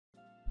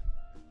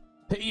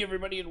Hey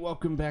everybody, and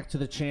welcome back to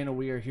the channel.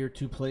 We are here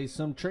to play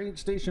some Train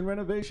Station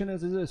Renovation,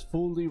 as it is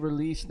fully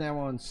released now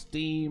on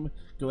Steam.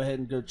 Go ahead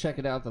and go check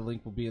it out. The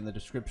link will be in the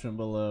description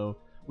below.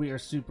 We are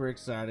super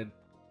excited.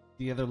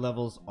 The other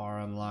levels are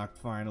unlocked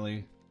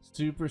finally.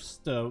 Super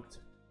stoked.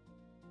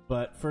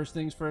 But first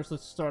things first,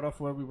 let's start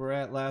off where we were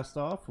at last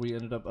off. We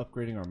ended up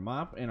upgrading our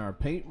mop and our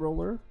paint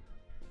roller.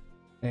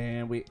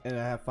 And we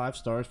have 5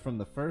 stars from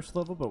the first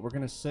level, but we're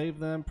going to save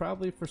them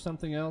probably for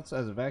something else.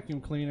 As a vacuum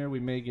cleaner, we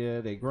may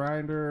get a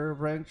grinder,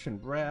 wrench,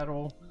 and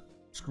rattle,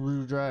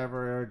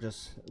 screwdriver.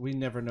 We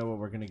never know what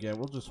we're going to get.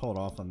 We'll just hold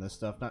off on this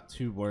stuff. Not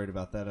too worried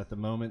about that at the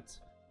moment.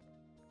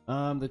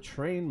 The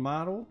train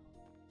model.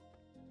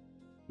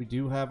 We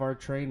do have our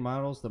train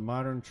models, the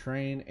modern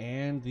train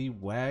and the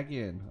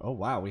wagon. Oh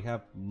wow, we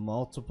have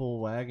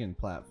multiple wagon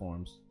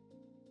platforms.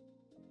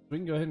 We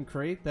can go ahead and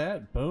create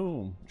that.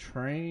 Boom.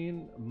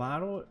 Train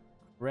model.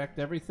 Correct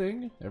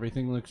everything.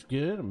 Everything looks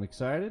good. I'm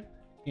excited.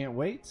 Can't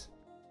wait.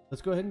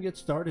 Let's go ahead and get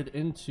started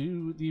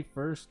into the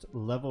first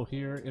level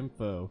here.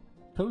 Info.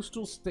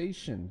 Coastal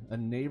Station. A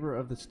neighbor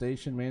of the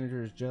station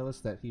manager is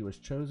jealous that he was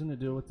chosen to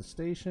deal with the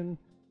station.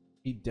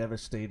 He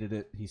devastated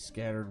it. He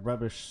scattered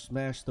rubbish,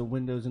 smashed the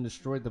windows, and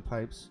destroyed the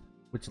pipes,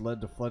 which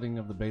led to flooding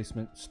of the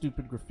basement.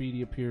 Stupid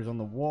graffiti appears on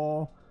the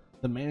wall.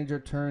 The manager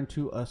turned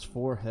to us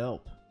for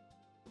help.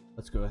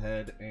 Let's go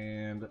ahead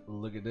and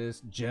look at this.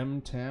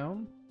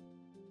 Gemtown.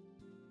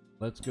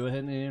 Let's go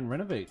ahead and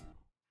renovate.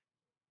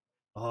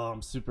 Oh,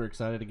 I'm super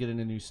excited to get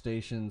into new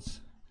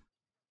stations.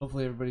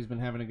 Hopefully everybody's been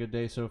having a good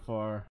day so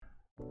far.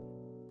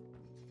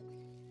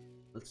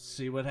 Let's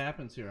see what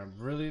happens here. I'm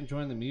really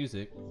enjoying the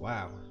music.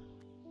 Wow.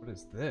 What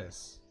is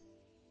this?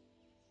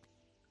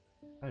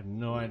 I have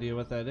no idea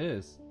what that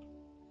is.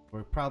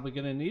 We're probably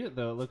going to need it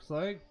though, it looks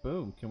like.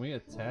 Boom. Can we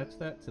attach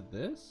that to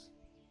this?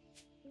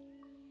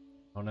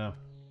 Oh no.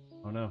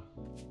 Oh no.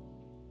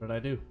 What did I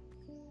do?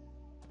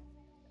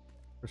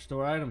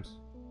 Restore items.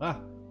 Ah!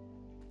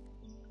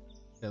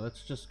 Okay,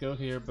 let's just go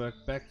here, but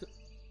back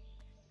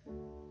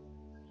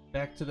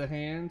to the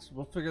hands.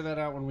 We'll figure that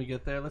out when we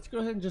get there. Let's go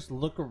ahead and just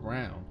look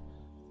around.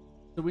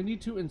 So we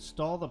need to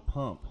install the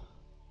pump.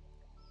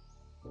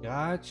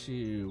 Got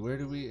you. Where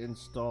do we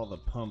install the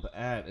pump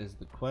at is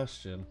the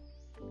question.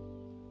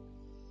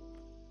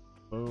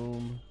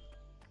 Boom.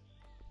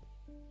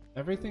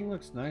 Everything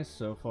looks nice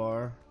so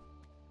far.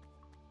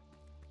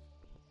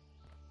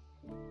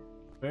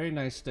 Very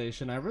nice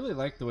station. I really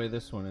like the way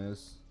this one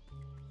is.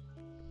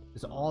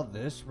 Is all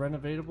this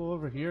renovatable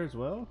over here as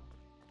well?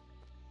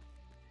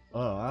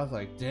 Oh, I was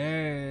like,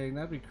 dang,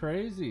 that'd be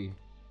crazy.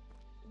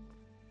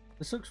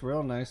 This looks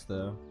real nice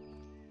though.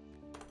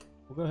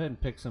 We'll go ahead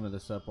and pick some of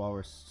this up while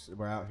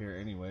we're out here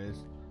anyways.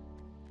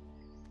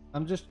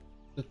 I'm just,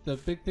 the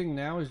big thing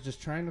now is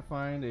just trying to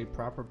find a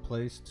proper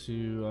place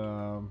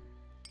to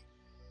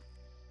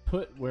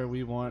put where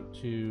we want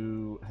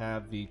to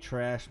have the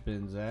trash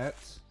bins at.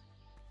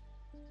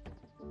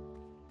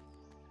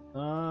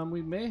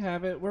 We may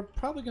have it. We're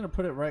probably going to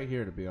put it right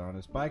here, to be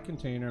honest. By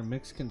container,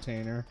 mixed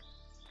container.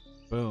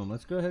 Boom.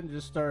 Let's go ahead and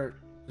just start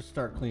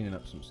cleaning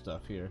up some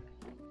stuff here.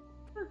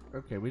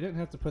 Okay, we didn't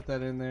have to put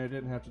that in there.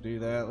 Didn't have to do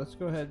that. Let's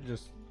go ahead and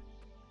just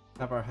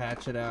have our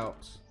hatchet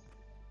out.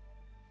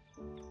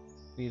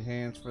 Need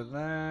hands for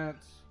that.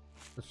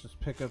 Let's just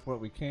pick up what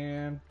we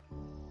can.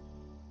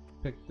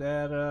 Pick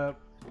that up.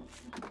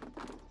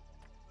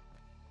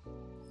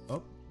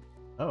 Oh.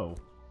 Oh.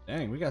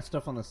 Dang, we got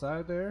stuff on the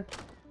side there.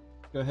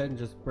 Go ahead and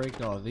just break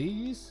all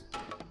these.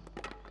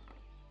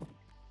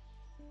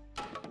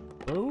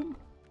 Boom.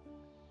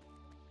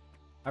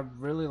 I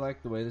really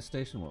like the way the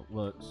station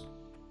looks.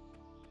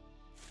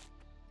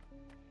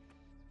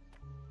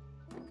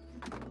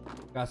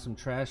 Got some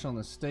trash on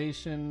the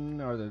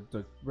station, or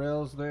the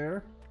rails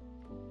there.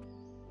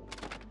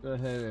 Go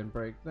ahead and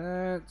break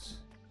that.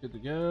 Good to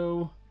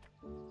go.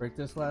 Break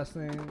this last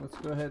thing. Let's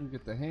go ahead and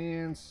get the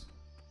hands.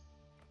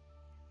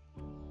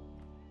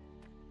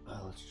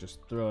 Let's just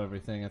throw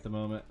everything at the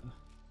moment.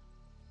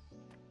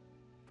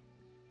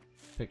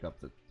 Pick up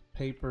the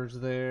papers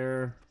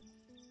there.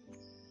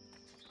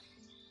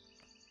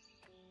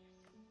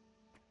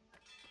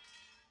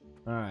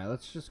 Alright,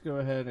 let's just go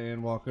ahead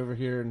and walk over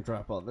here and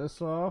drop all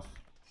this off.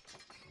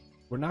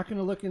 We're not going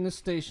to look in this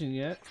station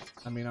yet.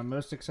 I mean, I'm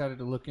most excited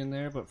to look in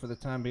there, but for the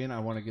time being, I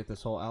want to get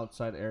this whole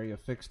outside area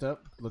fixed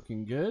up,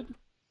 looking good.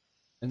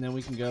 And then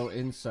we can go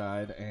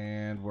inside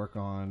and work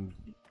on...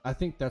 I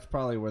think that's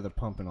probably where the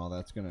pump and all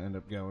that's going to end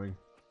up going.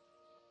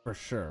 For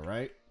sure,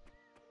 right?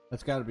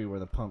 That's got to be where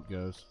the pump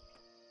goes.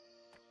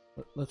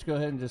 Let's go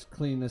ahead and just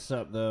clean this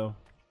up, though.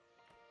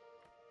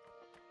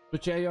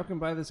 But yeah, y'all can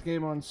buy this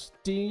game on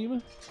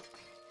Steam.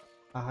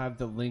 I'll have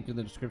the link in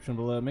the description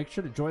below. Make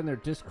sure to join their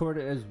Discord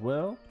as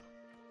well.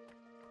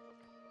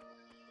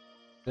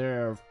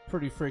 They're a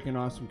pretty freaking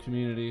awesome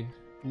community.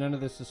 None of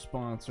this is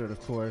sponsored,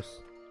 of course.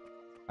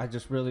 I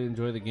just really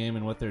enjoy the game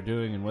and what they're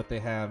doing and what they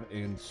have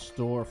in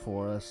store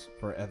for us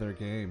for other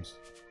games.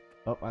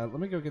 Oh, let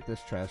me go get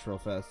this trash real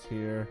fast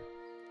here.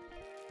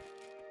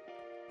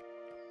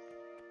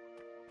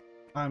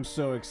 I'm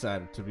so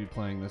excited to be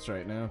playing this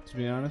right now, to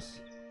be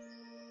honest.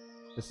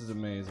 This is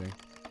amazing.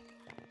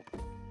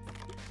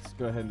 Let's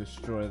go ahead and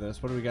destroy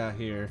this. What do we got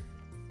here?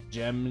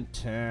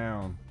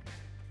 Gemtown.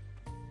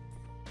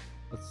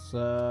 Let's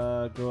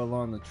go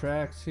along the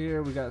tracks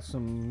here. We got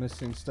some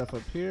missing stuff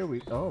up here. We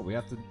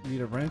have to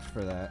need a wrench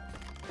for that.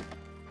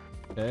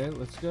 Okay,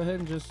 let's go ahead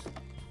and just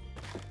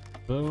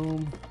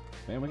boom.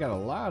 Man, we got a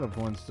lot of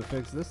ones to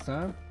fix this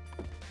time.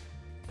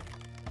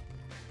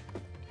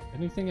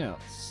 Anything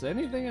else?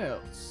 Anything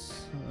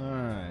else?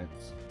 Alright.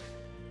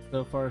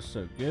 So far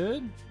so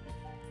good.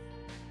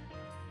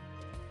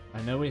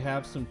 I know we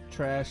have some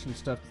trash and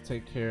stuff to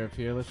take care of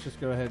here. Let's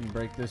just go ahead and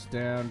break this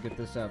down, get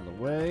this out of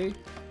the way.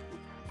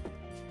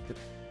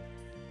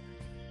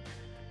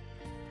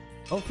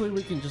 Hopefully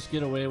we can just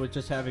get away with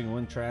just having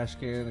one trash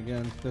can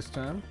again this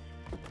time.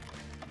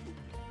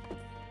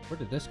 Where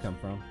did this come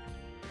from?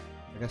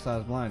 I guess I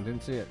was blind,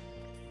 didn't see it.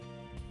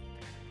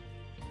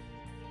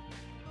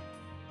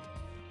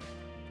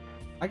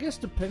 I guess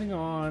depending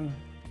on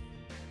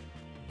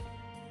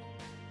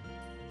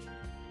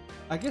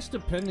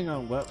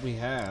what we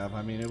have,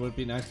 I mean, it would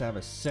be nice to have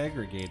a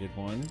segregated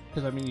one,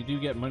 because I mean, you do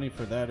get money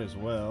for that as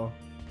well.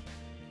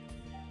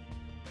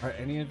 Are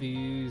any of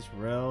these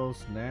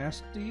rails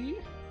nasty?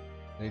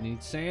 They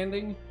need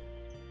sanding?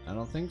 I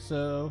don't think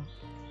so.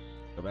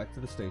 Go back to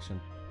the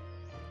station.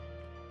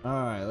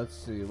 Alright, let's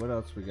see. What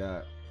else we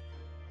got?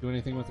 Do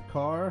anything with the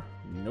car?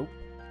 Nope.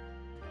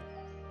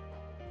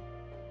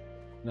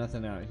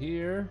 Nothing out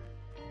here.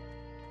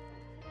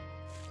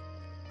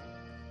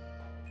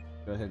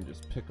 Go ahead and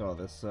just pick all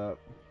this up.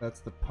 That's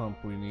the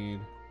pump we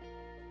need.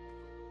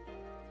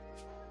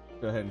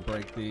 Go ahead and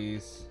break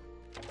these.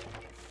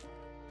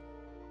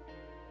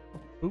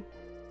 Boop.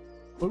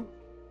 Boop.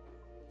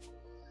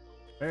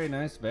 Very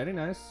nice, very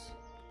nice.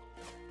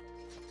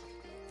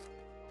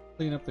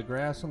 Clean up the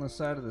grass on the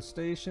side of the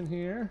station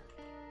here.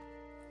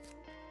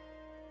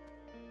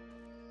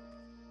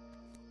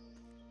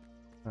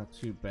 Not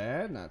too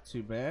bad, not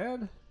too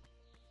bad. Is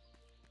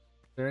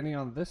there any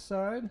on this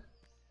side?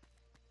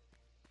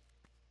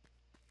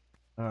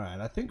 Alright,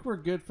 I think we're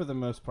good for the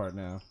most part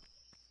now.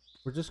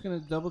 We're just gonna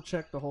double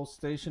check the whole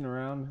station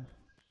around.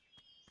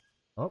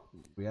 Oh,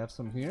 we have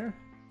some here.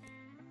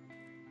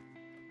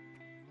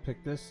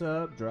 Pick this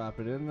up, drop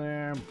it in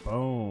there,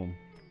 boom.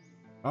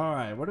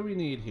 Alright, what do we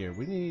need here?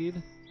 We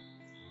need...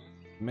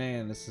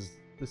 Man, this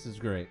is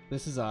great.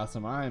 This is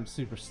awesome. I am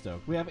super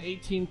stoked. We have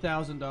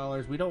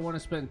 $18,000. We don't want to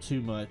spend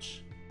too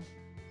much.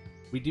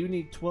 We do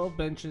need 12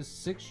 benches,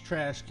 6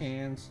 trash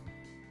cans,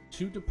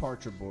 2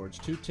 departure boards,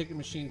 2 ticket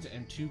machines,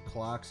 and 2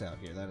 clocks out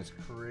here. That is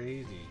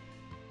crazy.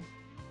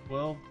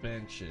 12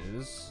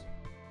 benches,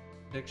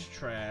 6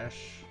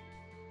 trash,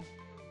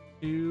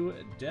 2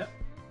 dep,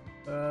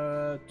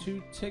 2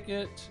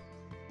 ticket,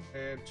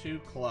 and 2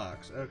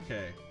 clocks.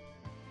 Okay.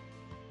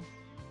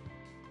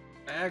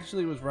 I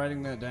actually was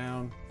writing that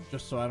down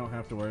just so I don't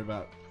have to worry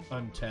about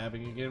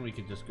untabbing again. We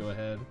could just go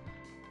ahead.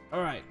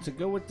 Alright, to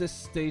go with this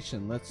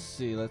station, let's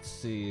see.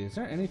 Is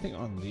there anything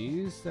on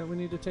these that we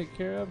need to take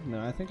care of?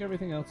 No, I think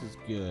everything else is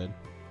good.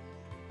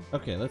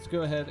 Okay, let's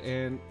go ahead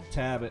and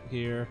tab it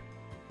here.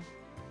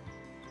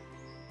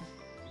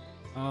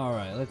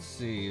 Alright, let's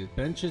see.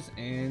 Benches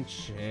and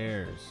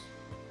chairs.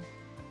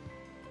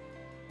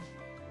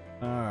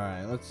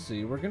 Alright, let's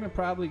see. We're gonna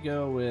probably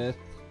go with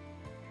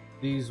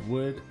these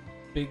wood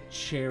big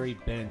cherry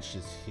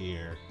benches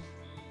here.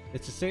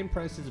 It's the same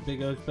price as a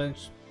big oak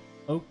bench,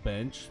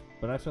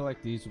 but I feel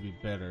like these would be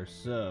better.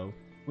 So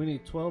we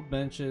need 12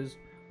 benches.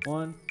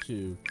 1,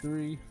 2,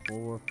 3,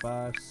 4,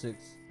 5,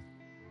 6.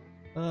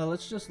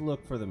 Let's just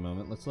look for the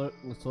moment. Let's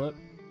look.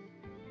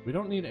 We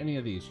don't need any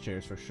of these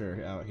chairs for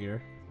sure out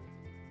here.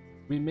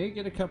 We may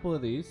get a couple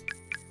of these.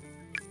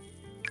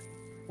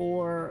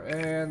 4,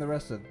 and the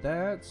rest of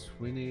that.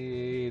 We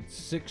need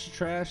 6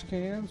 trash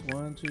cans.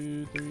 1,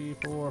 2, 3,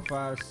 4,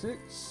 5,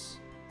 6.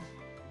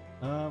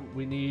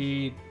 We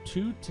need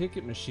 2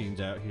 ticket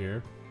machines out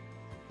here.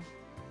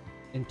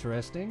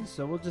 Interesting.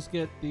 So we'll just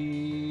get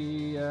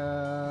the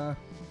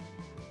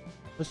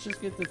let's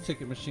just get the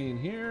ticket machine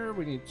here.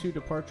 We need 2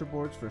 departure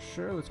boards for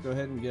sure. Let's go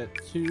ahead and get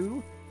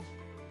 2.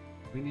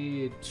 We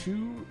need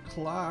 2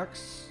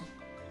 clocks.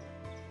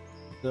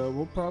 So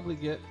we'll probably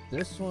get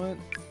this one.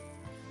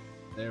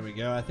 There we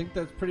go. I think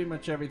that's pretty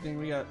much everything.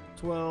 We got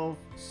 12,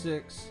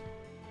 6,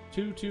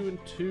 2, 2, and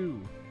 2.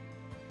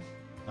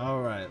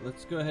 Alright,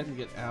 let's go ahead and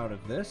get out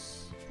of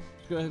this.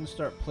 Let's go ahead and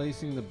start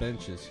placing the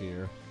benches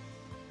here.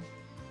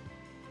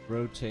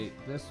 Rotate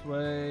this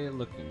way.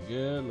 Looking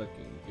good,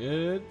 looking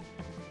good.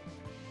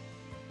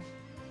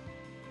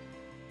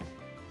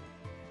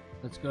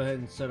 Let's go ahead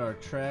and set our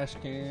trash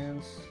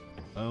cans.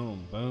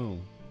 Boom,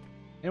 boom.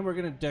 And we're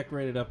going to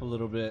decorate it up a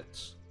little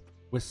bit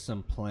with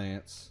some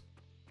plants.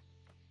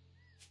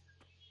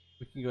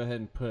 We can go ahead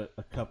and put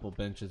a couple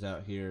benches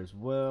out here as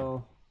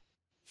well.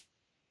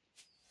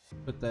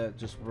 Put that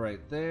just right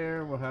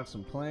there. We'll have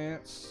some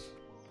plants.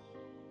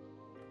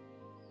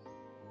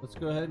 Let's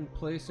go ahead and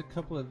place a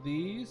couple of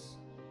these.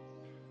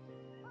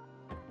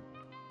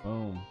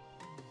 Boom.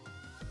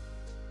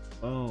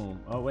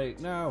 Boom. Oh wait,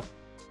 no.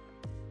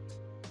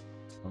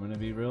 I'm gonna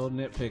be real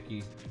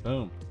nitpicky.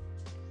 Boom.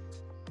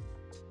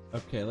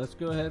 Okay, let's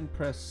go ahead and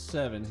press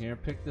 7 here.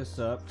 Pick this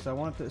up, because I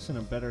want this in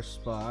a better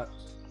spot.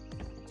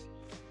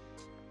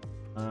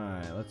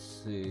 Alright, let's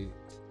see.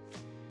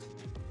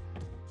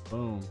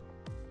 Boom.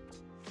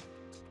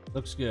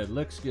 Looks good,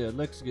 looks good,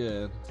 looks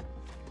good.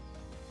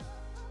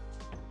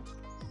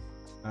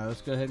 Alright,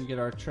 let's go ahead and get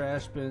our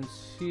trash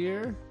bins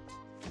here.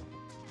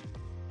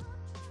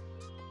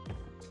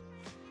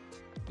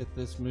 Get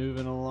this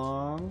moving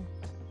along.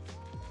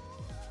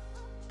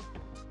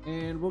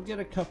 And we'll get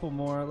a couple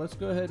more. Let's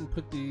go ahead and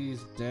put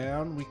these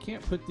down. We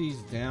can't put these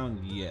down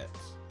yet.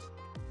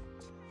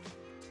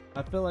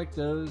 I feel like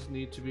those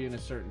need to be in a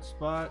certain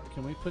spot.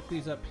 Can we put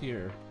these up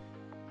here?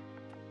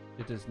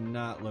 It does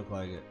not look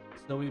like it.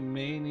 So we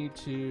may need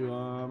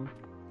to,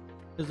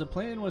 because the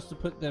plan was to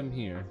put them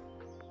here.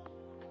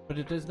 But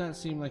it does not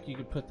seem like you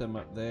could put them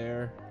up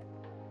there.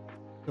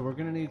 So we're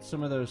gonna need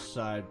some of those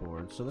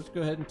sideboards. So let's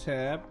go ahead and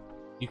tab.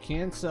 You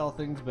can sell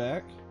things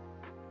back.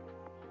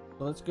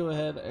 So let's go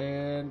ahead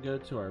and go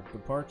to our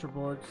departure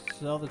boards,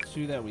 sell the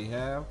 2 that we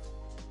have,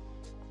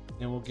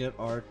 and we'll get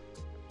our,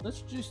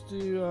 let's just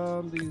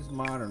do these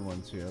modern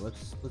ones here.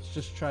 Let's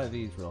just try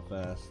these real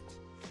fast.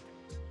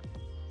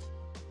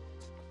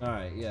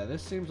 Alright, yeah,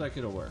 this seems like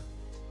it'll work.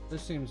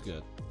 This seems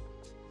good.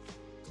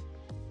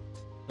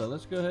 So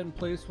let's go ahead and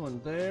place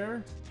one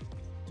there,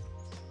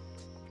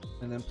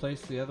 and then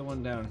place the other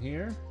one down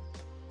here.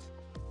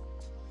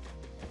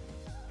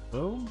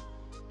 Boom.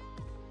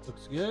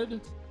 Looks good.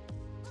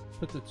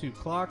 Put the 2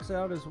 clocks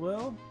out as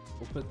well.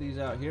 We'll put these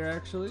out here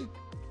actually.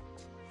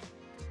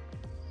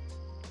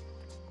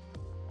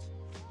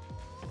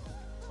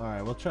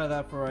 Alright, we'll try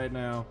that for right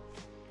now.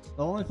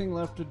 The only thing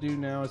left to do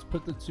now is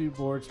put the 2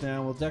 boards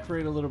down. We'll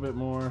decorate a little bit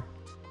more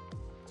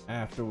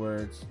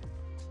afterwards.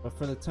 But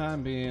for the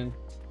time being...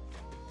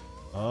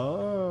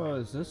 Oh,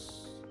 is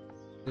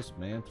this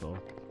mantle?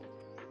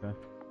 Okay.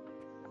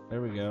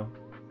 There we go.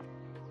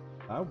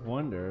 I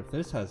wonder if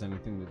this has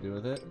anything to do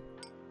with it.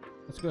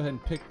 Let's go ahead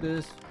and pick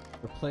this.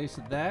 Replace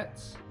that.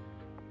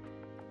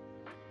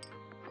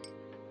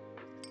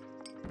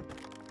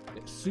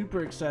 Yeah,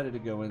 super excited to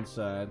go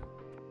inside.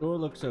 Door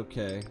looks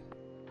okay.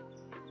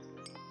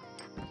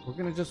 We're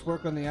gonna just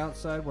work on the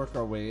outside, work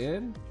our way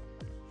in.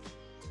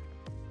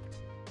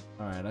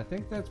 Alright, I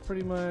think that's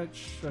pretty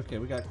much... Okay,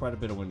 we got quite a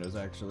bit of windows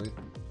actually.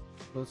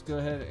 So let's go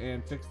ahead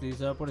and fix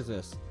these up. What is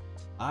this?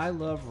 I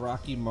love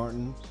Rocky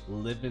Martin,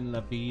 living la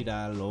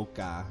vida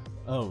loca.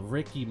 Oh,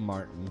 Ricky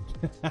Martin.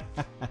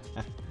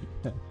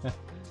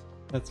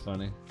 That's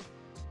funny.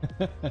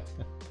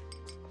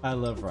 I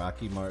love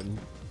Rocky Martin.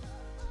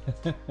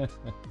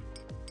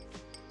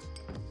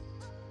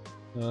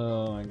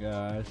 Oh my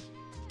gosh.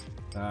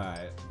 Alright,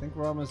 I think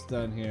we're almost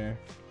done here.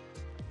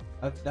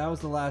 That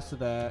was the last of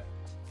that.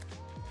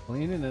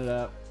 Cleaning it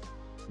up,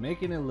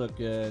 making it look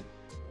good.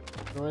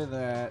 Destroy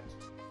that.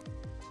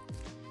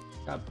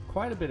 Got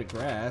quite a bit of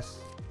grass.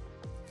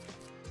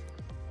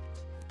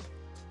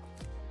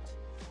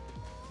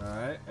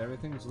 Alright,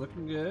 everything's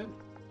looking good.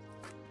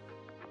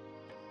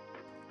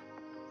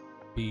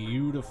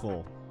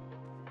 Beautiful.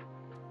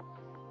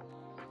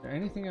 Is there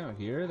anything out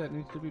here that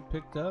needs to be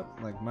picked up?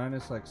 Like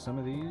minus like some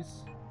of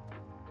these?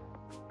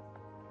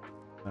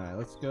 Alright,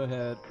 let's go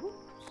ahead.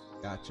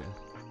 Gotcha.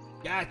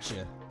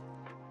 Gotcha!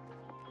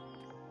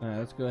 Alright,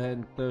 let's go ahead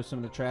and throw some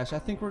of the trash. I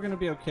think we're gonna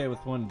be okay with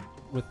one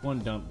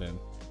dump bin.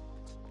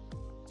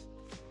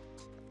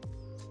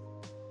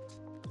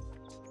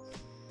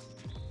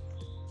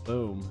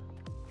 Boom.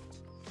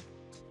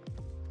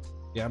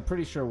 Yeah, I'm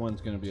pretty sure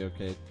one's gonna be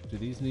okay. Do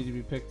these need to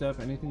be picked up?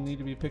 Anything need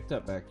to be picked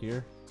up back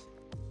here?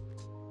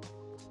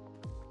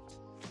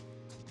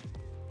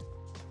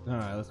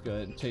 Alright, let's go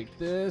ahead and take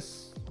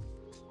this.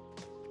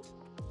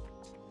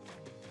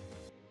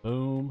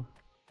 Boom.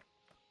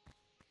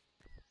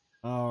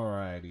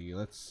 Alrighty,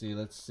 let's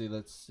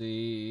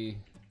see.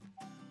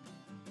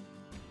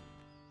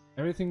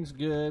 Everything's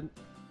good.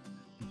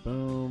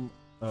 Boom.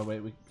 Oh wait,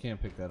 we can't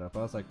pick that up.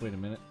 I was like, wait a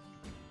minute.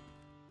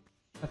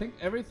 I think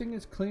everything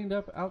is cleaned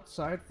up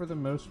outside for the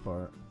most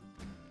part.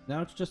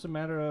 Now it's just a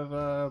matter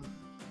of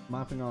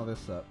mopping all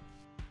this up.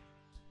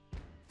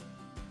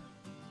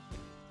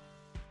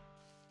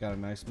 Got a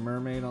nice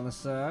mermaid on the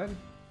side.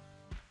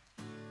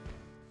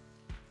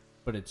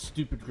 But it's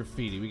stupid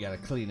graffiti, we gotta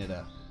clean it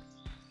up.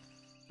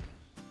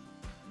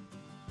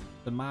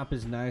 The mop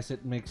is nice,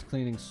 it makes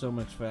cleaning so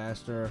much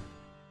faster.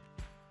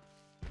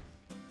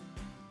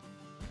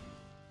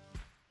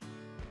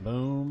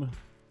 Boom.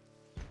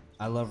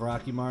 I love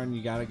Rocky Martin,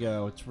 you gotta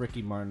go. It's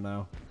Ricky Martin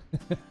though.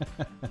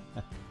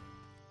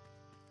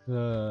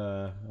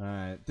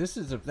 Alright.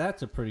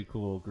 That's a pretty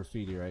cool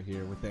graffiti right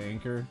here with the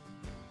anchor.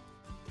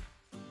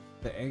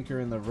 The anchor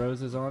and the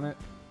roses on it.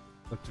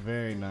 Looks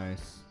very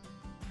nice.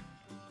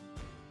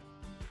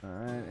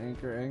 Alright,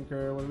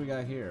 anchor. What do we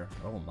got here?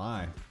 Oh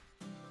my.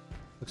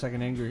 Looks like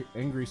an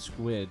angry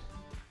squid.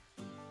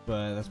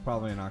 But that's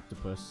probably an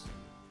octopus.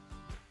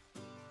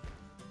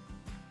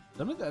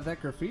 Some of that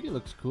graffiti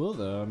looks cool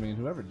though. I mean,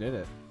 whoever did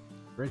it,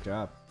 great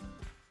job.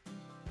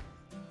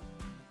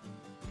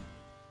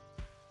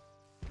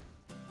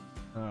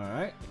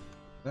 Alright.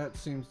 That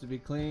seems to be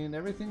clean.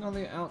 Everything on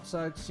the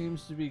outside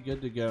seems to be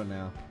good to go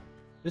now.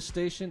 This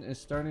station is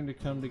starting to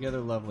come together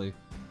lovely.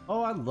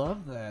 Oh, I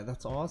love that.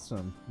 That's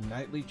awesome.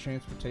 Nightly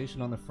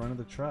transportation on the front of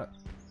the truck.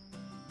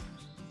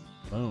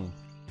 Boom.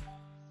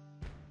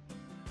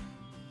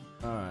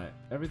 Alright,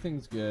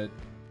 everything's good.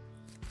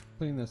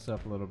 Clean this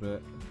up a little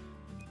bit.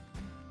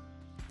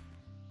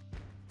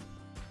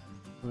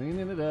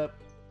 Cleaning it up.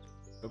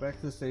 Go back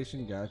to the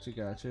station. Gotcha,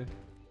 gotcha.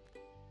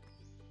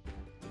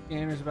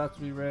 Scanner's about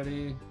to be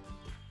ready.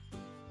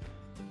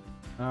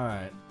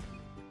 Alright.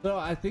 So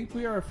I think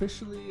we are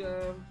officially,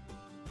 I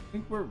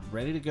think we're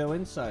ready to go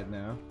inside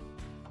now.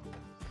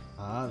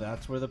 Ah,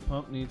 that's where the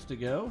pump needs to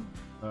go.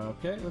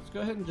 Okay, let's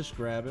go ahead and just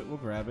grab it. We'll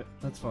grab it.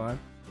 That's fine.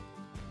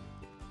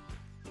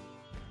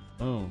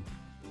 Boom.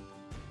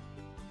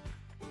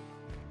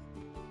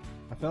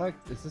 I feel like,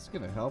 is this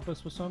gonna help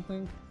us with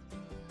something?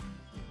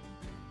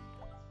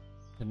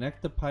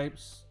 Connect the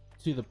pipes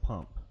to the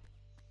pump.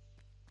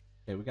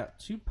 Okay, we got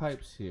 2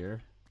 pipes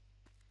here.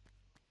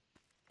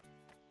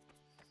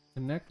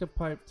 Connect a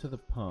pipe to the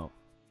pump.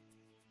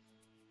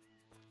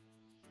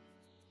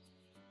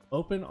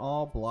 Open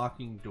all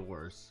blocking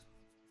doors.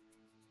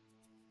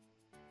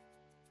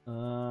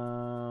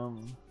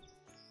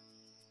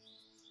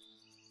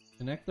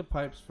 Connect the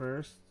pipes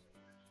first.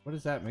 What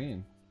does that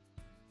mean?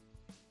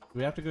 Do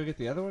we have to go get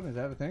the other one? Is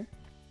that a thing?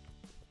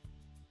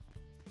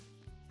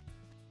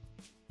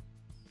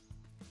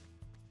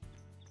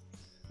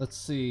 Let's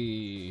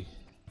see.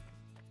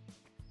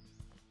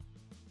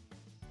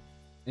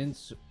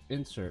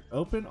 Insert.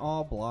 Open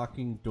all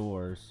blocking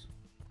doors.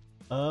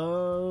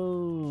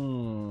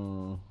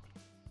 Oh.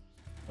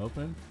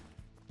 Open.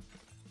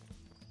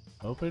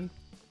 Open.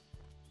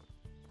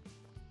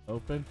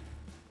 Open.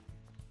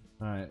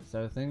 Alright, is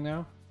that a thing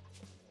now?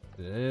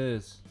 It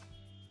is.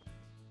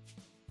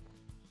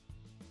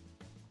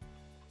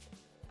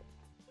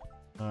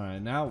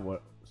 Alright, now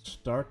what?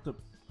 Start the...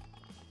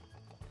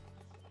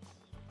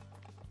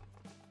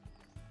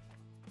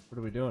 What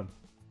are we doing?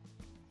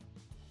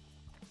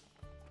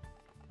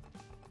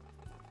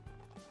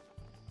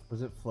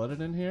 Was it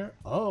flooded in here?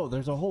 Oh,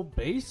 there's a whole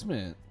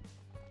basement.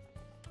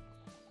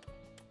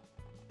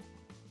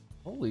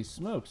 Holy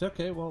smokes.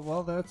 Okay, well,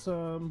 while that's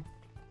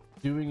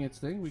doing its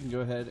thing, we can go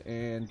ahead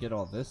and get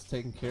all this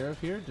taken care of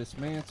here.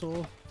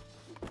 Dismantle.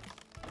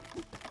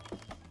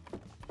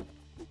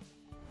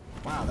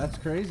 Wow, that's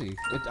crazy.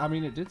 I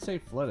mean, it did say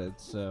flooded,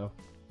 so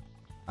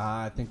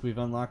I think we've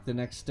unlocked the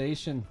next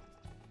station.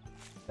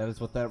 That is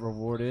what that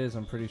reward is,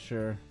 I'm pretty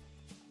sure.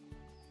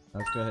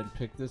 Let's go ahead and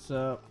pick this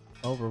up.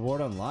 Oh,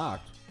 reward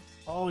unlocked.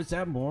 Oh, is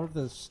that more of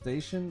the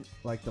station,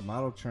 like the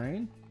model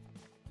train?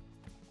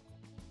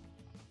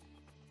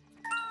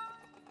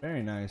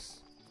 Very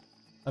nice.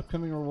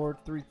 Upcoming reward,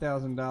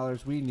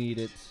 $3,000. We need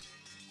it.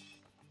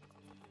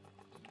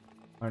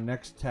 Our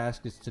next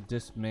task is to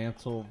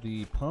dismantle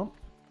the pump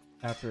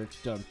after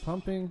it's done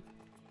pumping.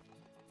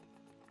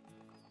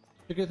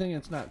 The good thing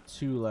it's not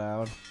too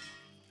loud.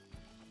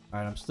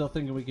 Alright, I'm still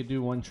thinking we could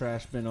do 1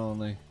 trash bin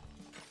only.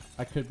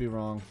 I could be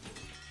wrong,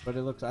 but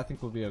it looks, I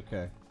think we'll be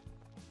okay.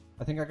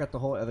 I think I got the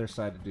whole other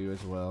side to do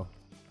as well.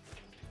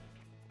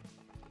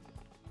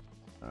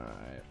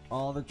 Alright,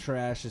 all the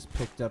trash is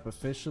picked up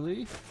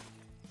officially.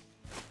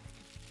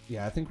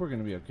 Yeah, I think we're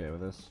gonna be okay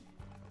with this.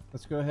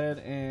 Let's go ahead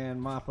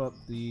and mop up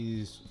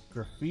these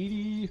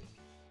graffiti.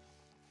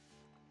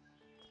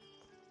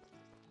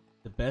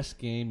 The best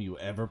game you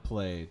ever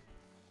played.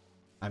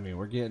 I mean,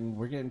 we're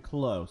getting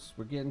close.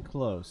 We're getting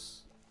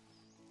close.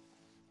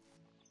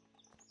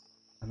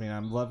 I mean,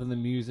 I'm loving the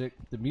music.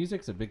 The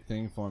music's a big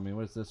thing for me.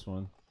 What is this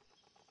one?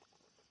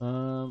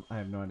 I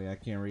have no idea. I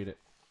can't read it.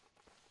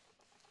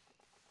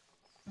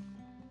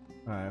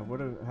 All right,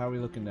 how are we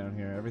looking down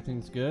here?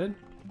 Everything's good?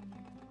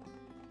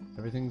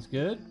 Everything's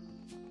good?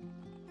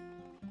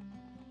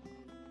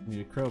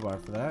 Need a crowbar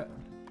for that.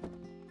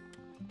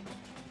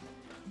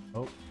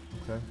 Oh,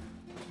 okay.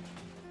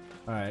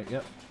 Alright,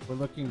 yep. We're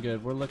looking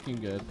good. We're looking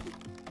good.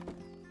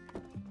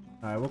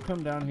 Alright, we'll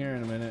come down here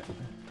in a minute.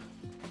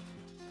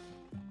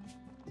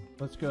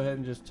 Let's go ahead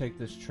and just take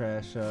this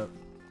trash up.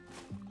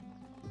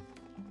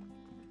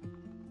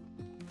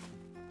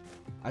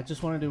 I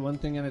just want to do one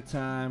thing at a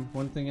time.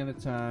 One thing at a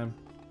time.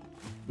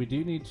 We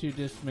do need to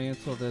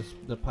dismantle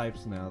the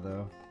pipes now,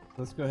 though.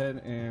 Let's go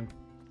ahead and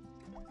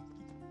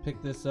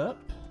pick this up.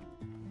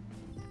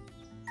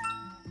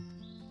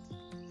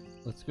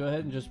 Let's go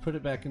ahead and just put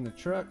it back in the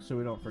truck so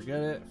we don't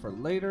forget it for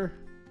later.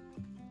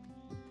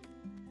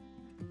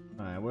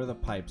 Alright, where are the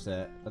pipes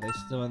at? Are they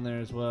still in there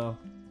as well?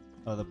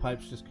 Oh, the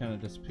pipes just kind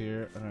of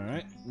disappear.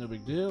 Alright, no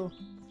big deal.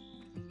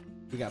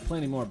 We got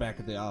plenty more back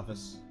at the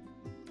office.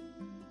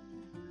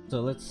 So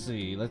let's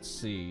see, let's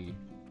see.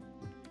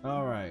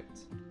 Alright.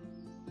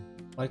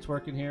 Lights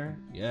working here?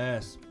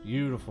 Yes,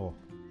 beautiful.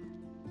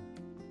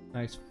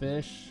 Nice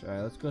fish.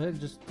 Alright, let's go ahead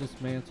and just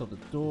dismantle the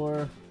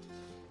door.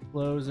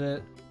 Close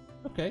it.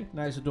 Okay,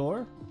 nice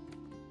door.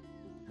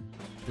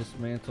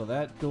 Dismantle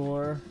that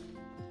door.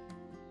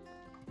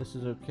 This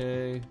is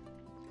okay.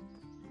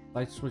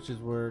 Light switches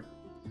work.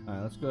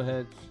 Alright, let's go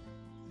ahead.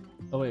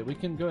 Oh wait, we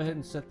can go ahead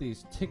and set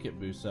these ticket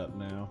booths up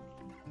now.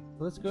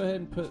 So let's go ahead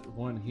and put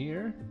one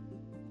here.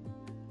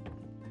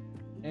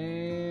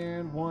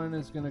 And one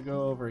is gonna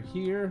go over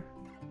here.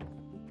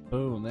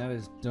 Boom, that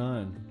is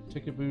done.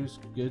 Ticket booths,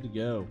 good to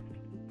go.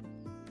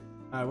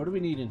 Alright, what do we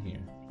need in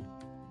here?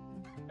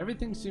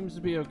 Everything seems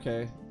to be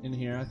okay in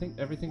here. I think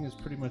everything is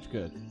pretty much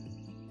good.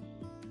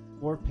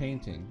 For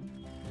painting.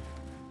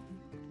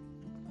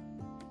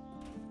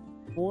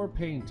 For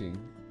painting.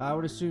 I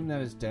would assume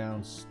that is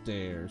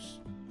downstairs.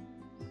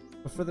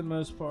 But for the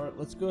most part,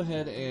 let's go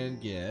ahead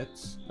and get...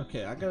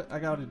 Okay, I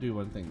got to do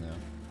one thing though.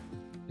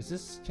 Is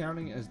this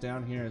counting as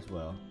down here as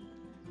well?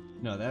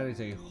 No, that is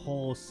a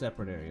whole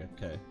separate area.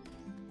 Okay.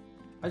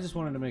 I just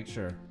wanted to make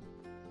sure.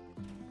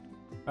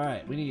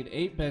 Alright, we need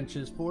 8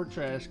 benches, 4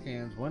 trash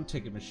cans, 1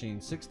 ticket machine,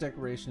 6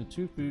 decorations,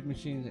 2 food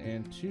machines,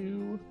 and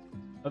 2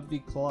 of the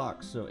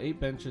clocks. So 8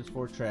 benches,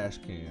 4 trash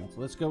cans.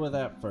 Let's go with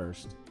that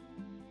first.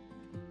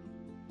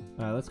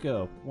 Alright, let's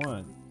go.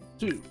 1,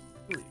 2,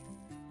 3,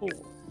 4,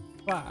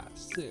 5,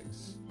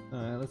 6.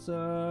 Alright, let's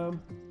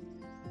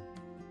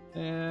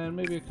and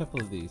maybe a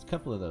couple of these.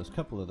 Couple of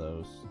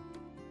those.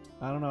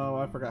 I don't know,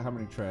 I forgot how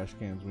many trash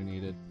cans we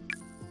needed.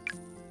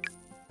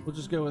 We'll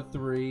just go with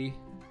 3.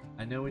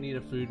 I know we need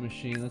a food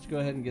machine. Let's go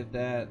ahead and get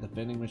that. The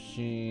vending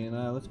machine.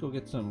 Let's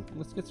get some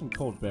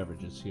cold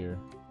beverages here.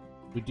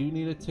 We do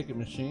need a ticket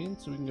machine,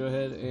 so we can go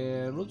ahead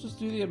and we'll just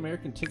do the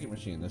American ticket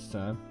machine this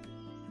time.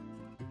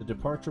 The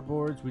departure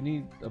boards, we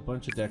need a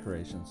bunch of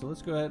decorations. So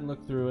let's go ahead and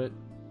look through it.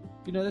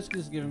 You know, this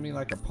is giving me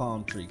like a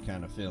palm tree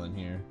kind of feeling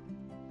here.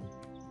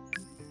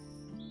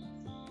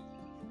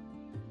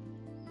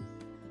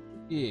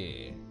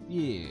 Yeah.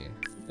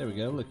 There we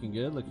go. Looking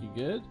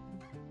good.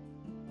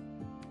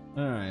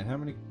 Alright, how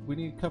many? We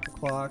need a couple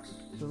clocks,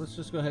 so let's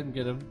just go ahead and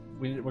get them.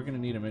 We're gonna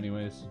need them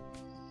anyways.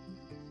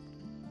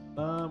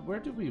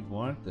 Where do we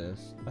want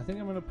this? I think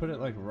I'm gonna put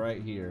it like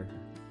right here.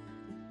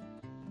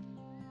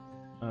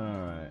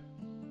 Alright.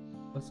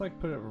 Let's like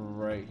put it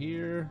right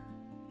here.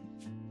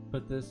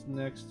 Put this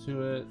next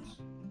to it.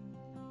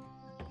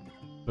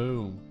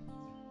 Boom.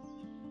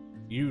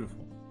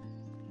 Beautiful.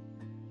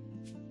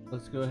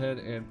 Let's go ahead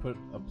and put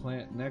a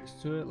plant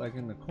next to it, like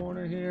in the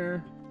corner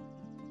here.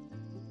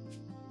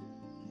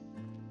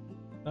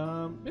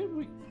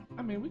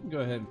 Maybe we can go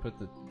ahead and put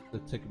the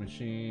ticket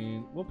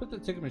machine. We'll put the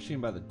ticket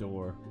machine by the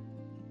door.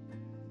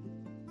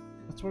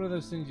 That's one of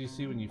those things you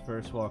see when you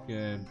first walk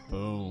in.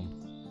 Boom.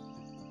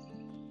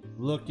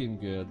 Looking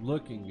good.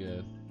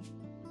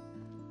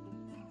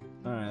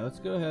 Alright, let's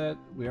go ahead.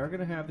 We are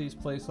gonna have these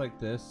placed like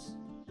this.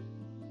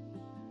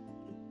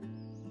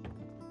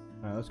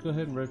 Alright, let's go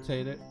ahead and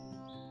rotate it.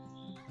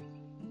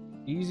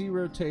 Easy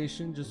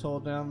rotation, just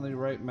hold down the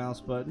right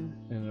mouse button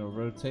and it'll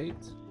rotate.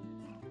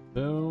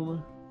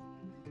 Boom.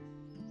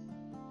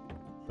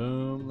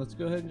 Boom. Let's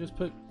go ahead and just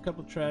put a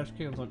couple trash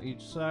cans on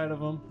each side of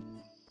them.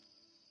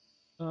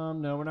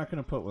 No, we're not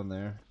going to put one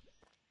there.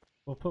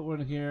 We'll put one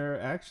here.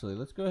 Actually,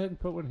 let's go ahead and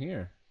put one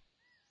here.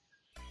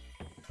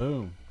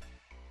 Boom.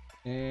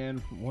 And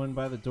one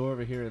by the door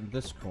over here in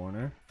this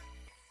corner.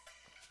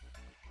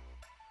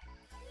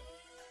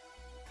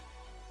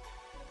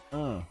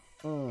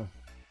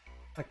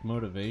 Like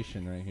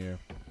motivation right here.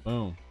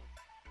 Boom.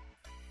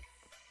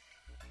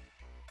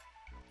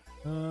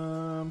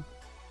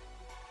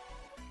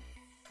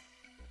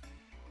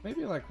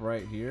 Maybe like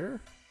right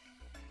here.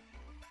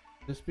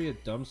 This be a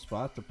dumb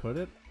spot to put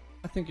it?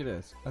 I think it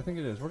is.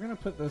 We're gonna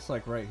put this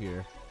like right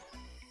here.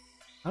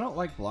 I don't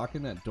like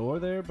blocking that door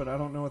there, but I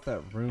don't know what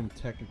that room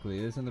technically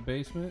is in the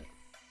basement.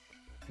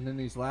 And then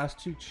these last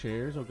 2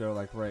 chairs will go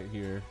like right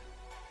here.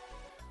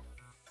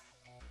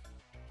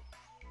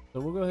 So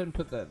we'll go ahead and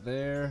put that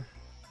there.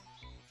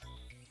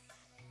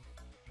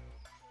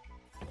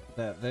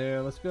 That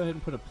there. Let's go ahead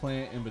and put a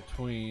plant in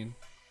between.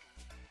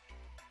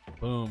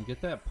 Boom.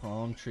 Get that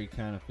palm tree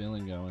kind of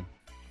feeling going.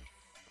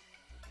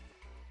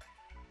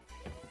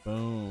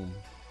 Boom.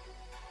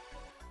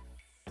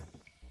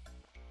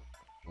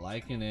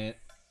 Liking it.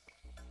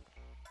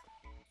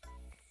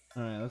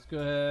 Alright, let's go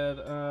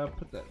ahead,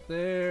 put that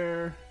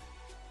there.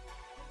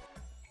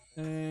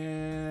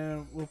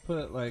 And we'll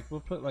put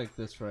like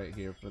this right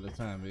here for the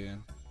time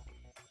being.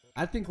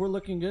 I think we're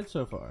looking good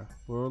so far.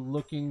 We're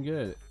looking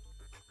good.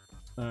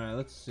 Alright,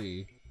 let's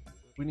see.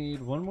 We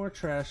need one more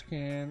trash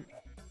can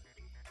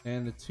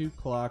and the 2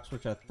 clocks,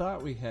 which I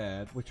thought we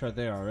had, which are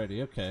there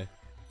already. Okay.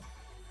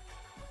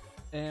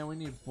 And we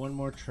need one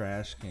more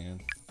trash can.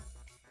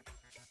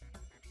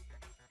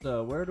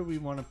 So where do we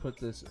want to put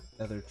this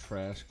other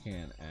trash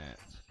can at?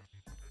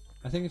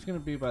 I think it's going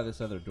to be by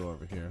this other door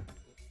over here.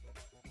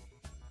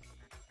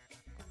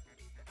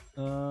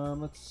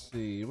 Let's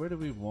see. Where do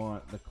we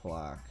want the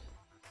clock?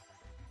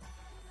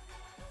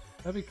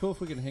 That'd be cool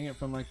if we could hang it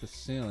from like the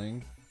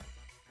ceiling.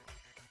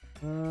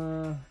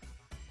 I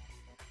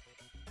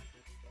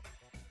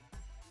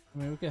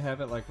mean, we could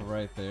have it like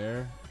right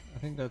there. I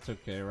think that's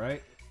okay,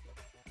 right?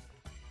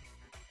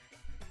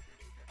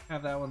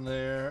 Have that one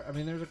there. I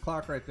mean, there's a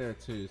clock right there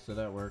too, so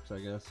that works, I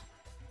guess.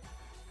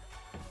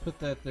 Put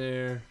that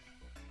there.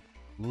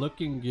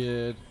 Looking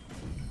good.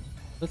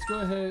 Let's go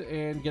ahead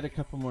and get a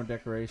couple more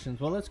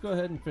decorations. Well, let's go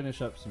ahead and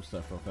finish up some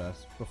stuff real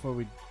fast before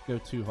we go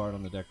too hard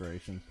on the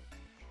decorations.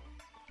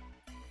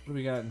 What do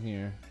we got in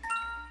here?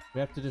 We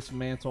have to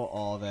dismantle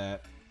all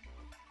that.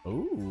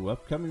 Ooh,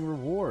 upcoming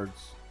rewards.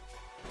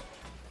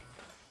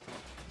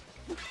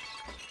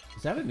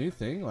 Is that a new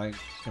thing? Like,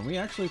 can we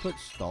actually put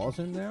stalls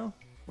in now?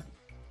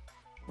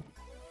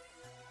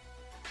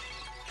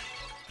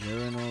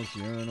 Urinals,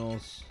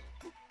 urinals.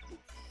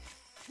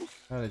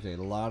 That is a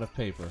lot of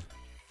paper.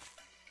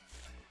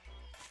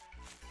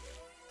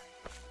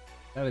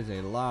 That is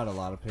a lot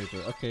of paper.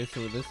 Okay,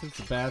 so this is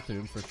the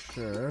bathroom for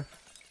sure.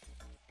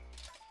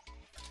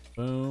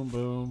 Boom,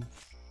 boom.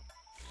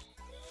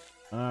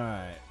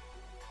 Alright.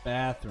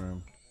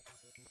 Bathroom.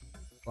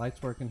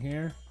 Lights working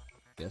here?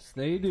 Yes,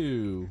 they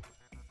do.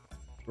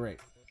 Great.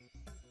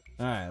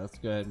 Alright, let's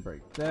go ahead and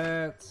break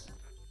that.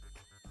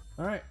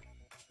 Alright.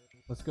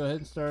 Let's go ahead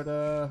and start,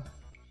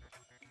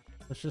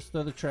 let's just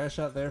throw the trash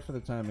out there for the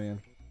time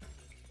being.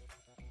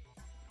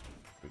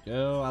 There we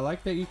go. I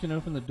like that you can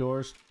open the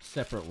doors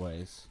separate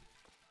ways.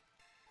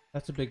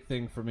 That's a big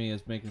thing for me,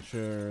 is making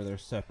sure they're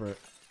separate.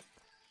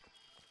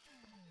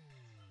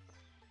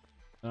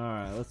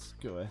 Alright, let's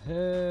go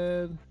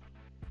ahead.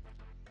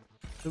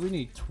 So we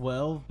need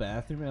 12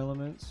 bathroom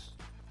elements.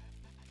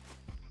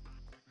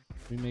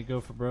 We may go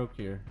for broke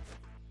here.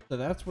 So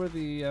that's where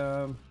the,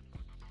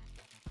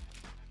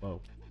 whoa,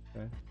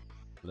 okay.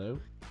 Hello?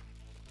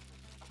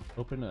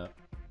 Open up.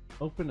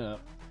 Open up.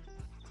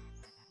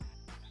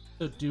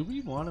 So do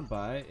we want to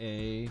buy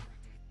a...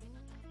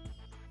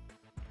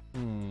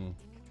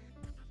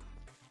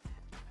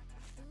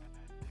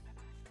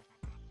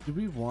 Do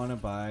we want to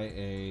buy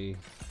a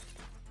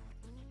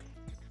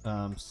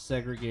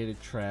segregated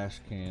trash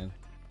can?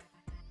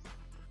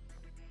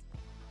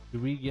 Do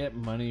we get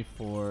money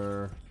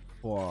for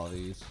all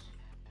these?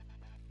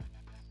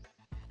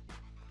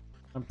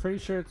 I'm pretty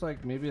sure it's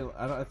like maybe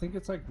I think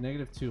it's like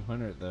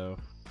 -200 though.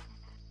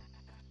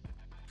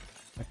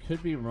 I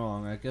could be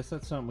wrong. I guess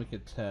that's something we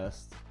could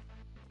test.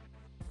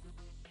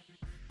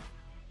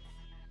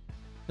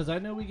 Because I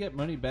know we get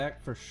money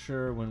back for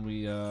sure when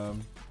we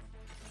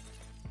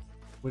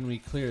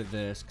clear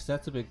this. Because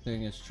that's a big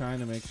thing, is trying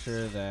to make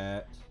sure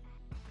that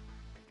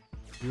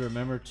you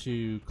remember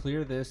to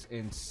clear this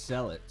and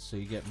sell it so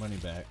you get money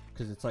back.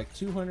 Because it's like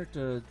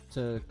 200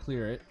 to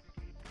clear it,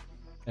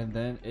 and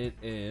then it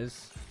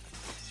is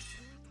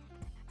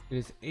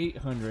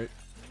 800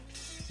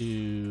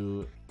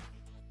 to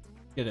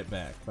get it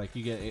back. Like,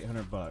 you get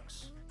 800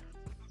 bucks.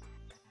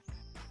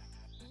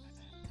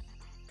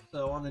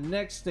 So on the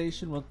next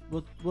station,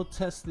 we'll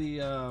test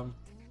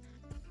the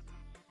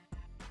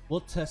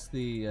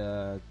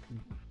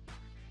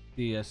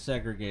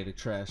segregated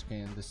trash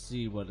can to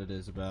see what it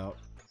is about.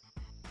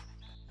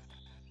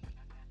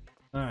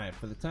 All right,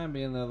 for the time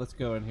being though, let's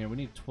go in here. We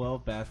need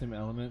 12 bathroom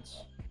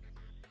elements.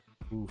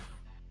 Oof.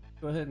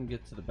 Go ahead and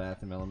get to the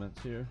bathroom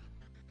elements here.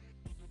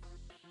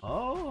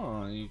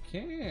 Oh, you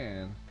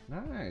can.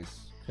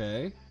 Nice.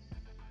 Okay.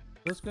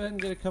 Let's go ahead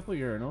and get a couple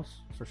urinals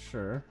for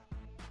sure.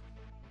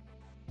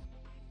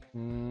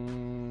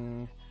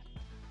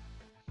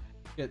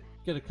 Get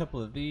a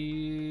couple of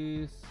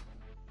these.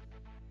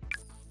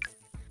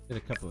 Get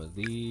a couple of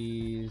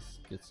these.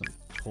 Get some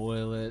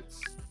toilets.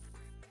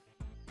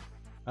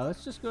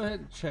 Let's just go ahead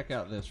and check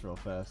out this real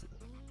fast.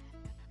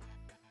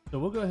 So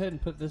we'll go ahead and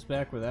put this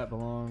back where that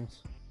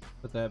belongs.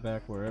 Put that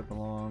back where it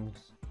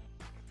belongs.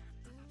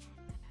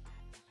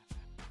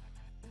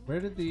 Where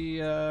did the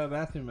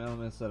bathroom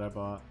elements that I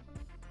bought?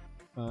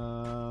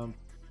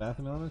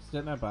 Bathroom elements?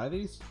 Didn't I buy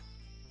these?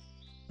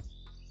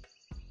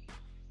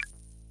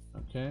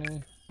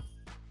 Okay.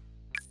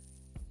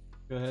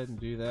 Go ahead and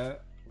do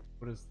that.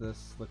 What is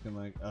this looking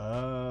like?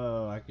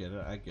 Oh, I get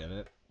it. I get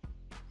it.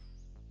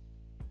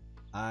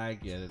 I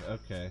get it.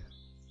 Okay.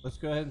 Let's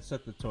go ahead and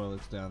set the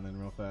toilets down then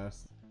real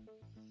fast.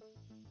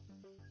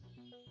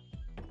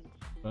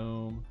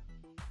 Boom.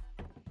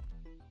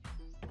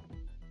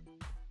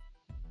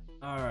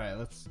 Alright,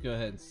 let's go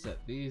ahead and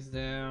set these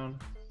down.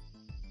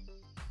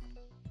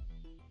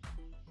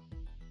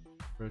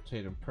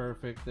 Rotate them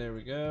perfect. There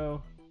we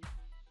go.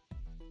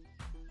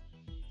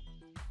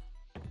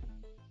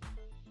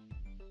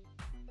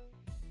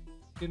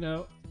 You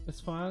know, it's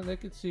fine. They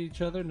can see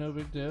each other. No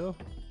big deal.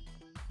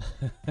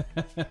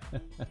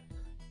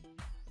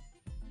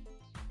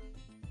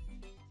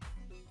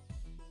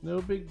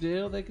 No big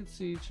deal. They can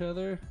see each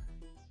other.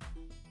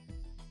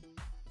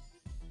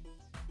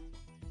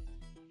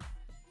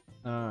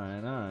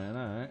 Alright, alright,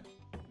 alright.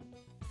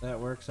 That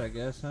works, I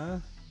guess, huh?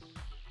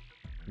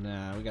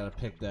 Nah, we gotta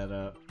pick that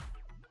up.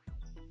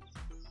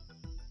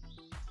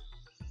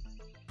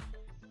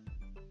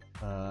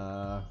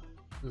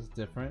 This is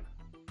different.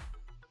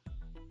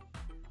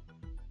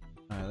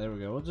 Alright, there we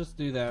go. We'll just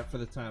do that for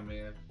the time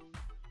being.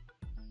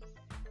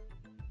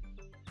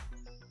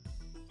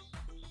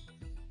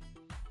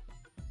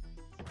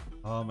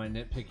 Oh, my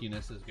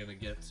nitpickiness is gonna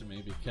get to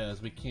me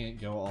because we can't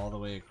go all the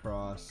way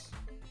across.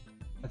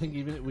 I think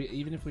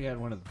even if we had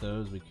one of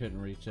those, we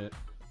couldn't reach it.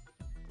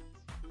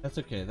 That's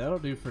okay. That'll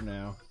do for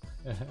now.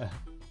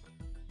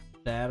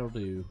 That'll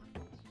do.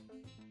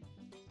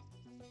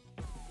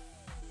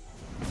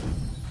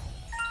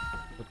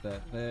 Put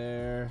that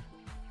there.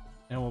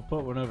 And we'll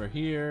put one over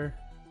here.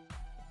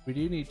 We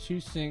do need 2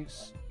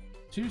 sinks.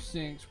 2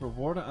 sinks,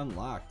 reward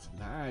unlocked.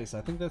 Nice.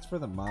 I think that's for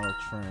the model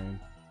train.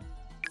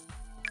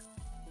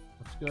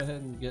 Let's go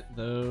ahead and get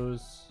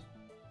those.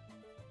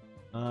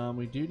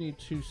 We do need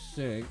 2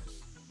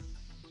 sinks.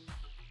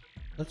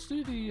 Let's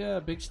do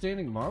the big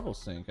standing marble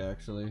sink,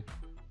 actually.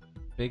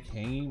 Big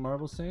hanging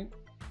marble sink.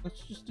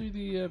 Let's just do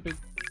the big...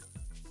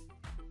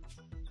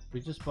 We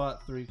just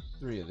bought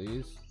three of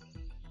these.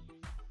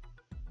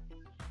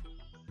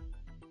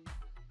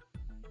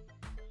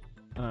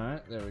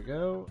 Alright, there we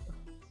go.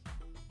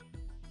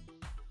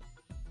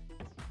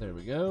 There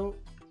we go.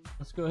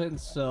 Let's go ahead and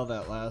sell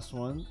that last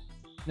one.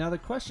 Now the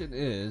question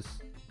is,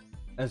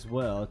 as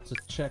well, to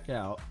check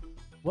out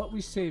what we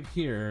save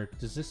here.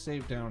 Does this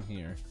save down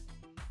here?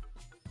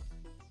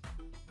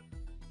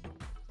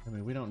 I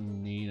mean, we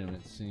don't need them,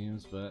 it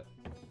seems, but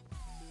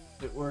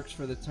it works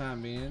for the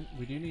time being.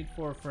 We do need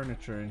 4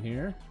 furniture in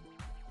here.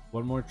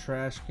 1 more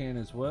trash can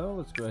as well.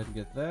 Let's go ahead and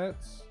get that.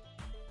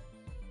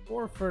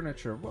 4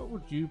 furniture. What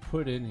would you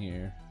put in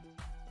here?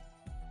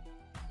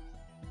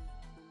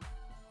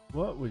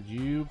 What would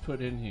you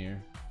put in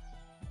here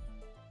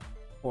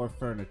for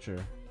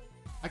furniture?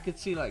 I could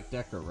see like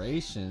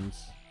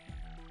decorations,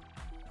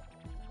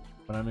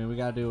 but I mean, we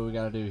gotta do what we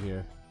gotta do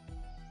here.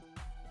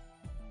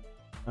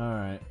 All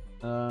right.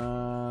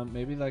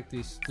 Maybe like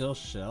these steel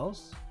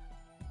shelves.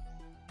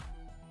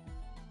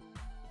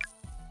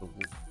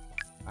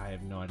 I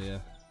have no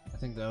idea. I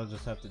think that'll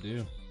just have to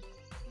do.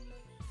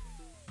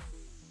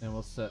 And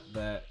we'll set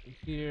that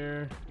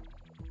here.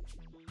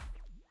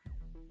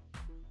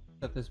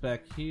 Set this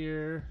back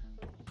here.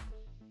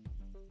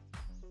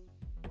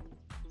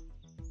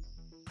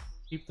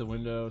 Keep the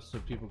window so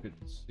people could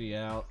see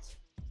out.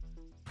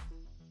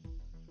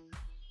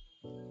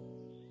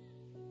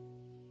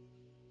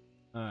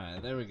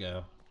 Alright, there we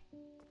go.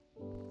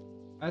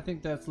 I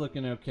think that's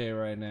looking okay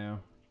right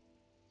now.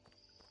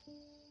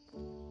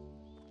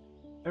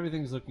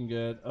 Everything's looking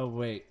good. Oh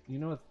wait, you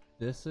know what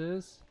this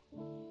is?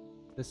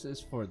 This is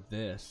for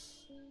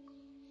this.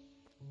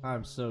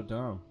 I'm so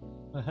dumb.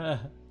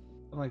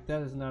 I'm like,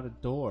 that is not a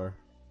door.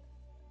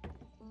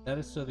 That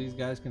is so these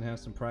guys can have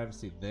some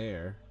privacy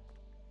there.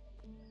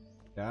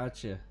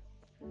 Gotcha.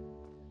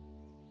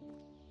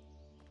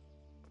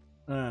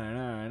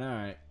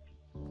 Alright.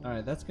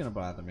 Alright, that's gonna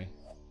bother me.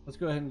 Let's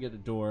go ahead and get a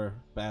door.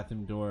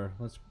 Bathroom door.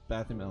 Let's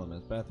bathroom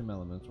elements. Bathroom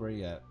elements. Where are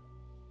you at?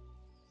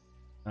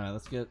 Alright,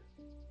 let's get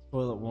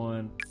toilet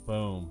 1.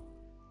 Boom.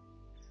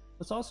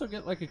 Let's also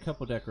get like a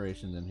couple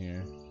decorations in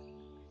here.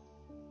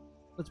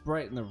 Let's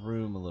brighten the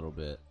room a little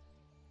bit.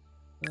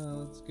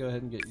 Let's go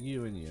ahead and get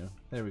you and you.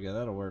 There we go.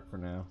 That'll work for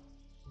now.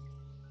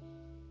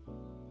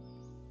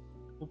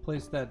 We'll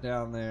place that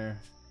down there.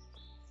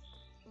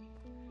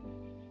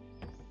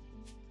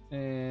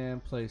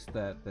 And place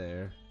that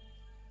there.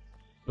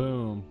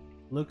 Boom.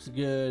 Looks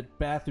good.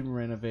 Bathroom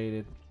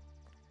renovated.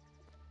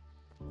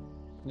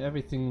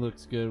 Everything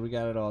looks good. We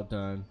got it all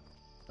done.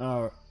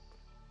 Our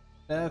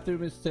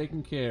bathroom is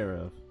taken care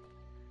of.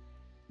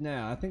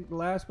 Now, I think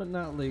last but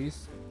not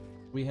least,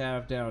 we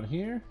have down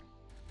here.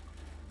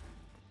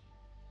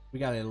 We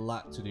got a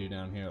lot to do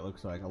down here, it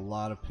looks like. A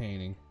lot of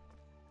painting.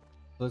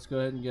 Let's go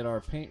ahead and get our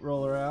paint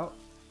roller out.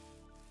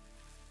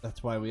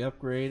 That's why we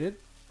upgraded.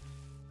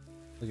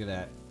 Look at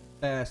that.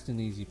 Fast and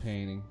easy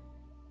painting.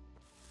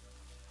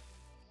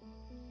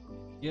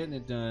 Getting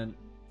it done.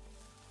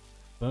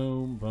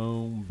 Boom,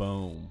 boom,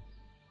 boom.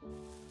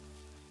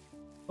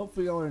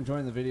 Hopefully y'all are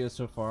enjoying the video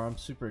so far. I'm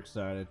super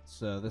excited.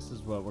 So this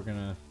is what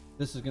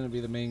this is gonna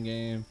be the main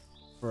game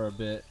for a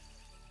bit.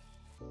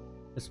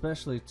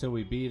 Especially till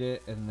we beat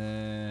it, and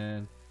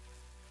then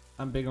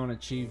I'm big on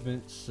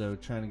achievements, so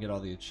trying to get all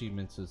the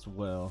achievements as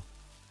well.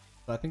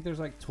 But I think there's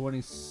like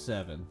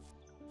 27.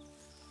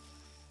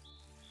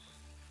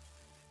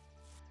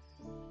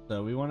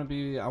 So I want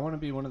to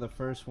be one of the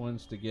first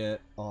ones to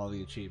get all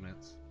the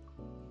achievements.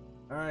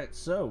 Alright,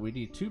 so we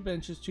need 2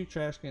 benches, 2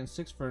 trash cans,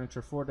 6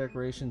 furniture, 4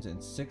 decorations,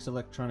 and 6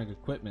 electronic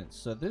equipment.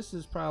 So this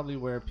is probably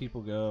where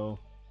people go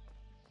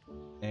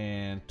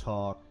and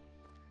talk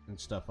and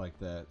stuff like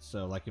that.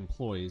 So like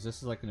employees, this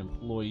is like an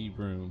employee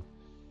room.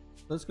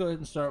 Let's go ahead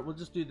and start. We'll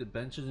just do the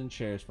benches and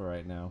chairs for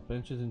right now.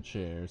 Benches and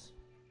chairs.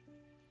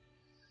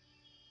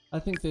 I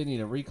think they need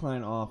a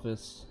recline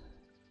office.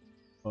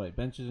 Oh wait,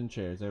 benches and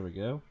chairs, there we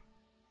go.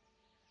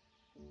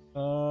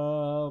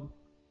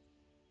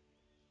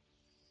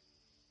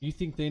 You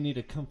think they need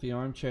a comfy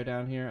armchair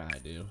down here? I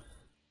do.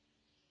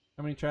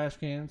 How many trash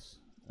cans?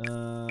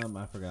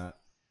 I forgot.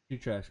 2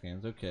 trash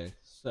cans, okay.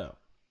 So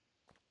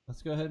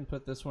let's go ahead and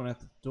put this one at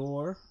the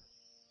door.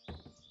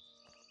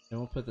 And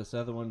we'll put this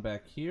other one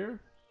back here.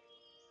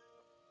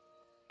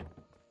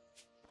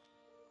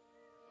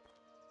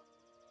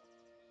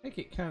 Make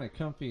it kind of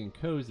comfy and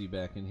cozy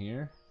back in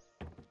here.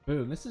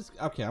 Boom, this is,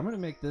 okay, I'm going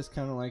to make this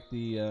kind of like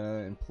the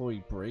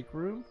employee break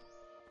room.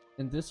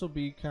 And this will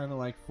be kind of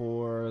like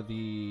for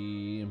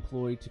the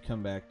employee to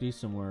come back, do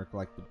some work,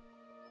 like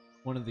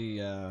one of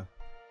the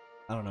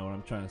I don't know what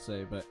I'm trying to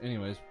say, but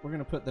anyways, we're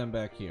gonna put them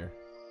back here.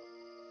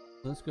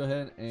 So let's go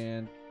ahead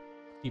and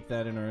keep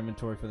that in our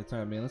inventory for the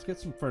time being. Let's get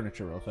some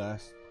furniture real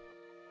fast.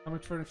 How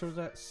much furniture was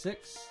that?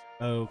 6?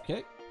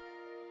 Okay.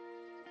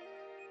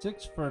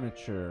 6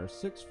 furniture.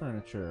 6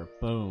 furniture.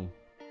 Boom.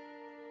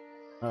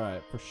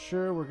 Alright, for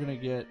sure we're gonna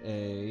get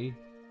a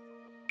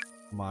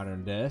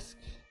modern desk.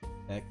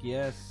 Heck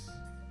yes.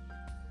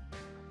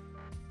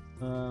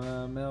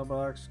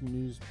 Mailbox,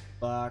 news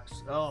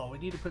box. Oh, we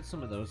need to put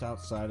some of those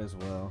outside as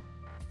well.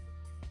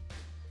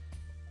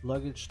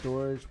 Luggage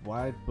storage,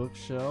 wide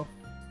bookshelf,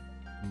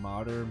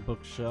 modern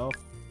bookshelf.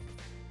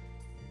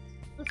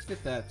 Let's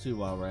get that too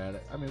while we're at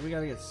it. I mean, we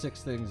gotta get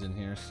 6 things in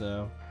here,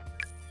 so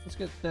let's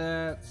get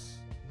that.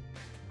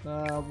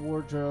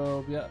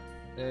 Wardrobe, yep.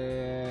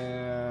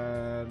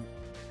 And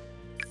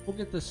we'll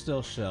get this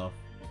still shelf.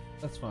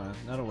 That's fine.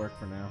 That'll work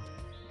for now.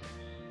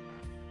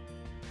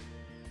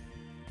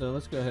 So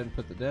let's go ahead and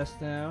put the desk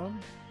down.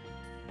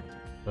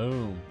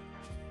 Boom.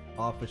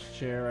 Office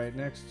chair right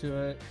next to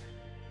it.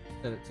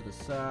 Set it to the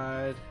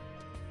side.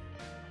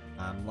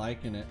 I'm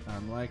liking it.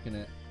 I'm liking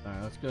it.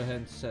 Alright, let's go ahead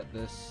and set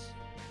this.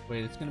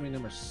 Wait, it's going to be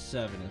number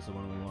 7 is the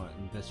one we want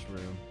in this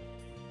room.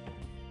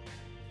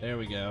 There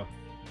we go.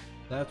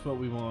 That's what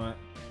we want.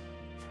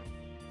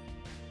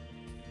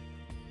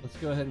 Let's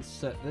go ahead and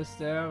set this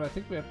down. I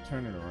think we have to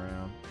turn it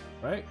around,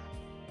 right?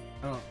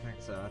 I don't think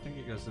so. I think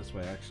it goes this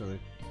way, actually.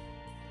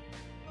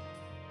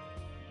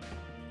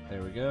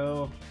 There we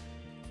go.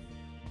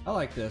 I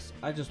like this.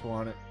 I just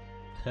want it.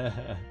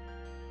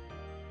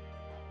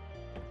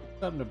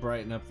 Something to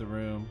brighten up the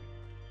room.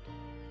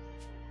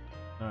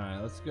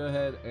 Alright, let's go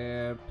ahead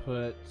and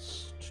put...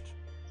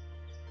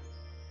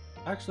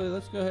 Actually,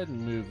 let's go ahead and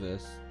move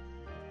this.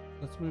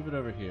 Let's move it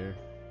over here.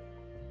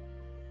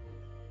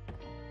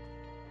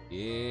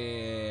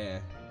 Yeah.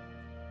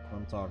 That's what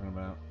I'm talking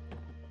about.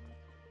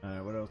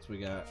 Alright, what else we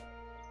got?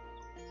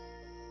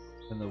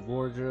 In the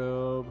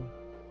wardrobe.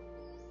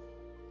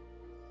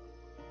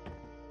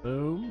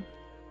 Boom.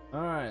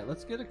 Alright,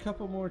 let's get a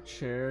couple more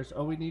chairs.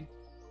 Oh, we need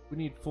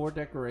 4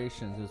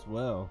 decorations as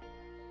well.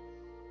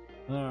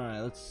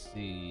 Alright, let's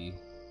see.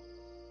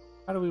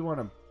 How do we want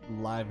to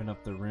liven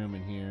up the room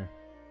in here?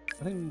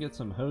 I think we can get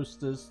some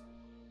hostess.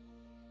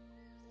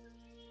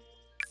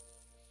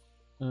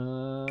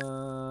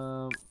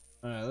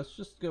 Alright, let's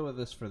just go with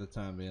this for the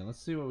time being.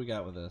 Let's see what we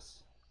got with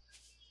this.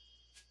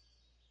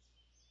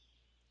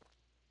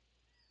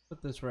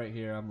 Put this right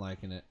here. I'm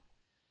liking it.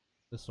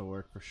 This will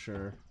work for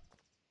sure.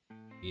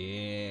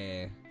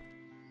 Yeah.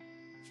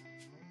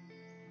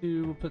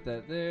 2, we'll put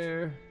that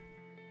there.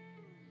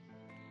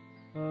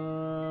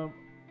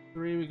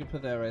 3, we can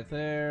put that right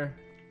there.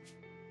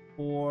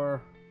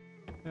 4,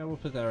 yeah, we'll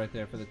put that right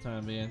there for the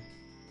time being.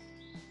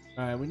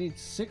 Alright, we need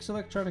 6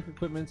 electronic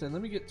equipments, and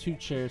let me get 2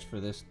 chairs for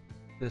this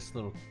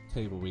little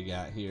table we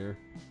got here.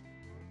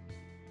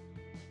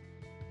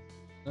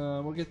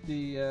 We'll get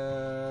the,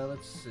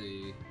 let's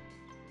see.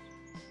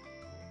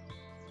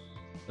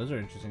 Those are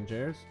interesting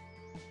chairs.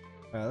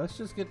 Alright, let's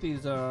just get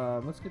these,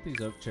 let's get these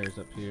oak chairs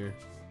up here.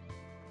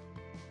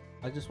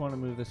 I just want to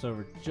move this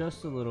over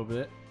just a little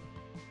bit.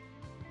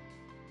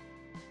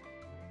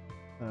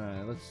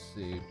 Alright, let's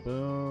see.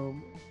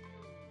 Boom.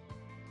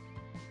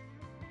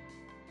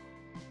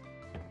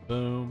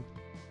 Boom.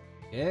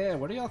 Yeah,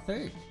 what do y'all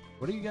think?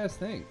 What do you guys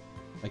think?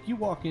 Like, you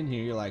walk in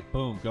here, you're like,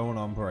 boom, going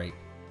on break.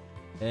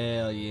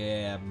 Hell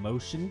yeah,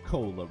 motion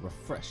cola,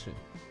 refreshing.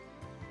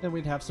 Then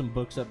we'd have some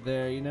books up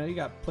there, you know, you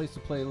got a place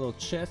to play a little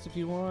chess if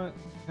you want.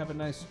 Have a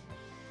nice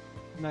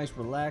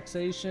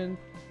relaxation.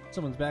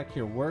 Someone's back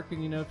here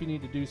working, you know, if you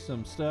need to do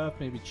some stuff,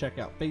 maybe check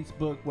out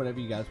Facebook, whatever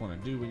you guys want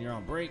to do when you're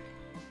on break.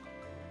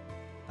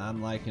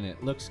 I'm liking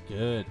it. Looks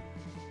good.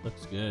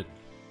 Looks good.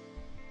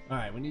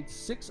 Alright, we need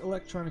 6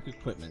 electronic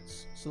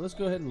equipments. So let's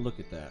go ahead and look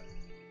at that.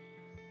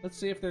 Let's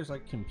see if there's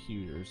like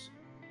computers.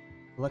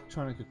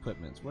 Electronic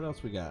equipments. What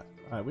else we got?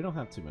 Alright, we don't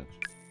have too much.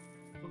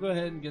 We'll go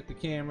ahead and get the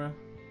camera.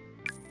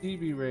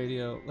 TV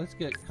radio. Let's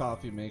get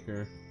coffee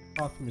maker,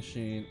 coffee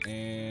machine,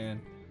 and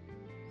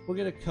we'll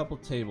get a couple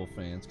table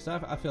fans because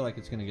I feel like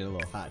it's going to get a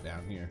little hot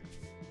down here.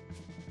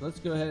 Let's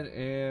go ahead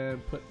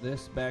and put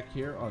this back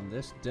here on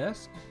this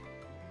desk.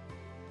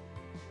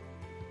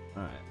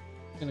 Alright,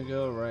 gonna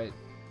go right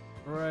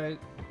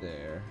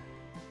there.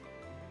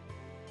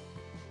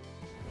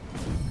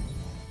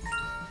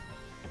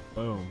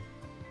 Boom.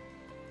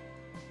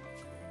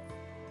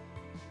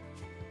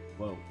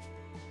 Whoa.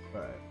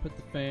 Alright, put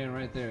the fan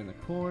right there in the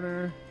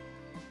corner.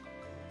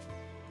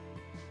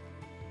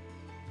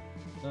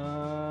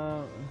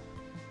 Can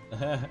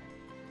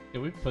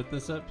we put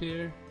this up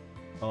here?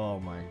 Oh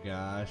my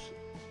gosh.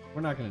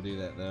 We're not gonna do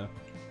that though.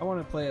 I want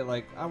to play it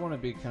like, I want to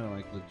be kind of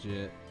like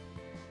legit.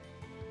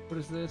 What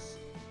is this?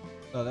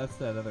 Oh, that's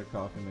that other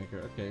coffee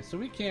maker. Okay, so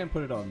we can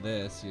put it on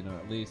this, you know,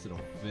 at least it'll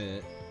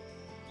fit.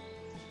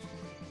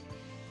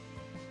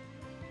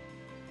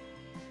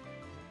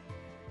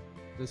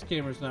 This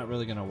camera's not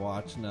really gonna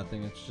watch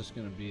nothing, it's just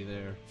gonna be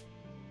there.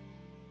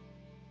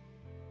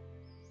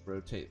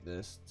 Rotate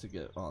this to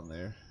get on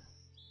there.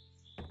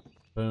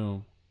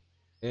 Boom.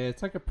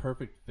 It's like a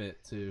perfect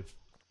fit too.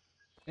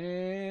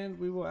 And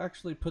we will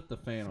actually put the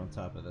fan on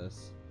top of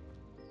this,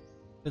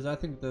 because I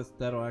think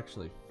that'll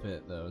actually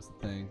fit though, is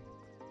the thing.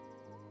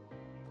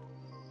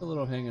 A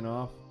little hanging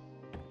off.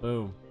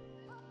 Boom.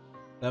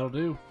 That'll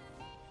do.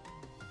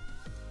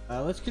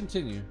 Let's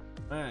continue.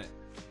 Alright.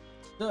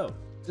 So,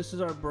 this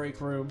is our break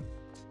room.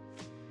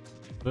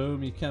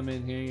 Boom, you come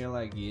in here, you're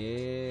like,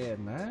 yeah,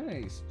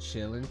 nice.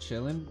 Chilling,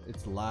 chilling.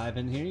 It's live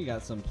in here. You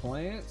got some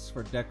plants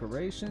for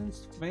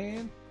decorations.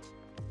 Fan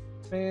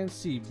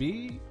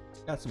CB.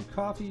 Got some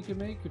coffee you can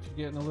make if you're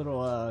getting a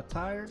little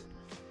tired.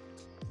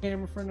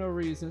 Camera for no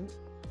reason.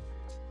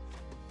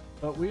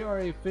 But we are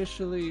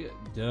officially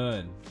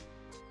done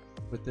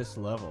with this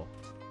level.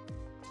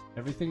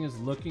 Everything is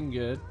looking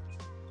good.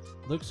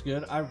 Looks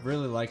good. I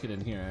really like it in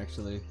here,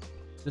 actually.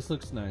 This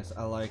looks nice.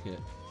 I like it.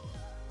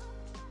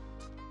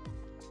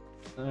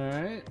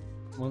 Alright.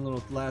 One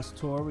little last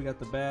tour. We got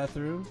the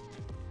bathroom.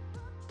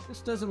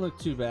 This doesn't look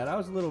too bad. I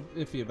was a little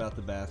iffy about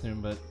the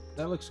bathroom, but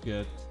that looks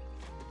good.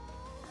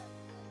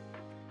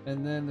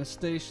 And then the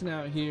station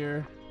out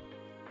here.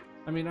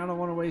 I mean, I don't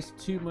want to waste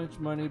too much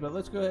money, but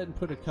let's go ahead and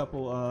put a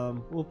couple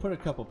we'll put a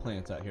couple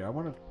plants out here. I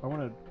want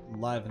to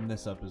liven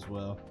this up as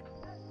well.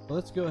 So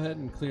let's go ahead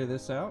and clear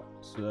this out.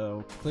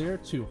 So clear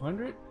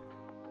 200,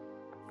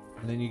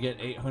 and then you get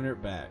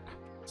 800 back.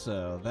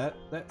 So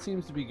that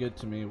seems to be good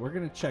to me. We're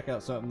gonna check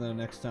out something though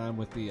next time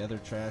with the other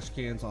trash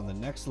cans on the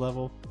next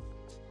level.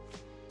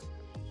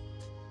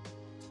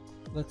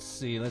 Let's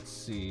see.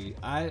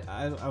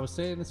 I was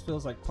saying this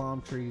feels like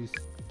palm trees.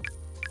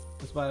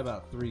 Let's buy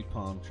about 3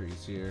 palm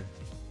trees here.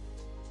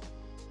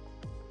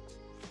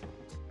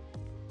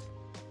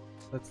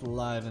 Let's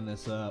liven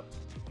this up.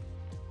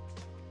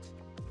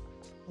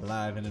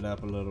 Liven it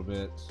up a little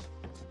bit.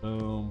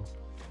 Boom.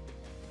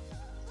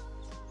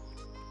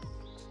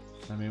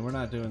 I mean, we're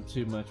not doing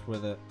too much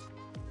with it.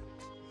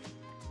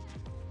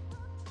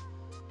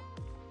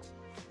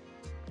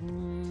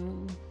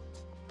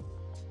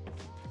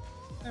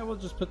 Yeah, we'll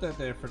just put that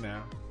there for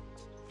now.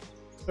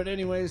 But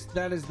anyways,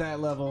 that is that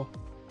level.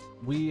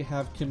 We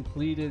have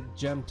completed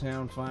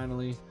Gemtown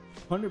finally.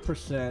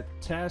 100%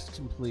 task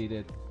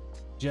completed.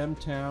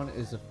 Gemtown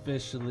is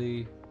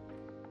officially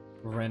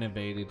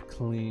renovated,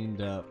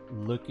 cleaned up,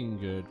 looking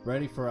good,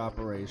 ready for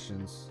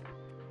operations.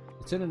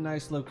 It's in a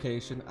nice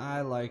location.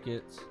 I like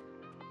it.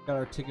 Got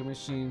our ticket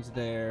machines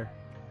there.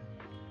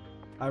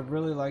 I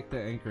really like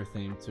the anchor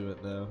theme to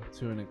it though.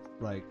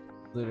 Like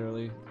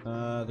literally.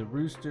 The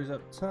roosters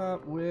up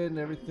top, wind,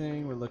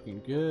 everything. We're looking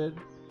good.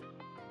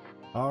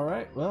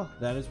 Alright, well,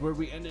 that is where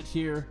we ended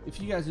here.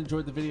 If you guys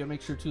enjoyed the video, make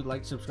sure to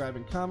like, subscribe,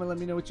 and comment. Let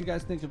me know what you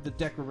guys think of the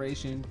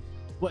decoration,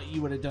 what you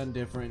would have done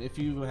different. If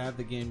you have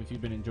the game, if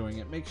you've been enjoying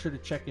it, make sure to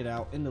check it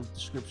out in the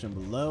description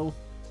below.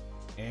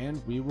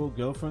 And we will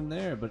go from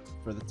there. But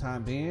for the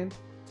time being,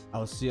 I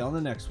will see you on the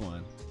next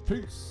one.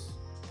 Peace.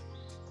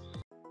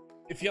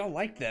 If y'all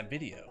liked that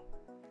video,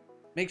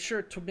 make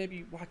sure to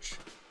maybe watch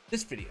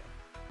this video.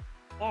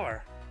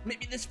 Or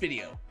maybe this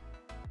video.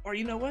 Or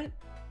you know what?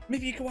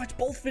 Maybe you can watch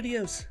both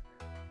videos.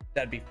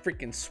 That'd be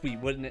freaking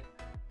sweet, wouldn't it?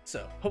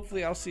 So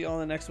hopefully I'll see you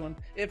all in the next one.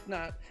 If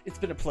not, it's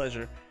been a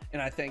pleasure,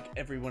 and I thank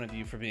every one of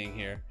you for being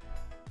here.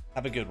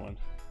 Have a good one.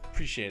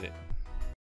 Appreciate it.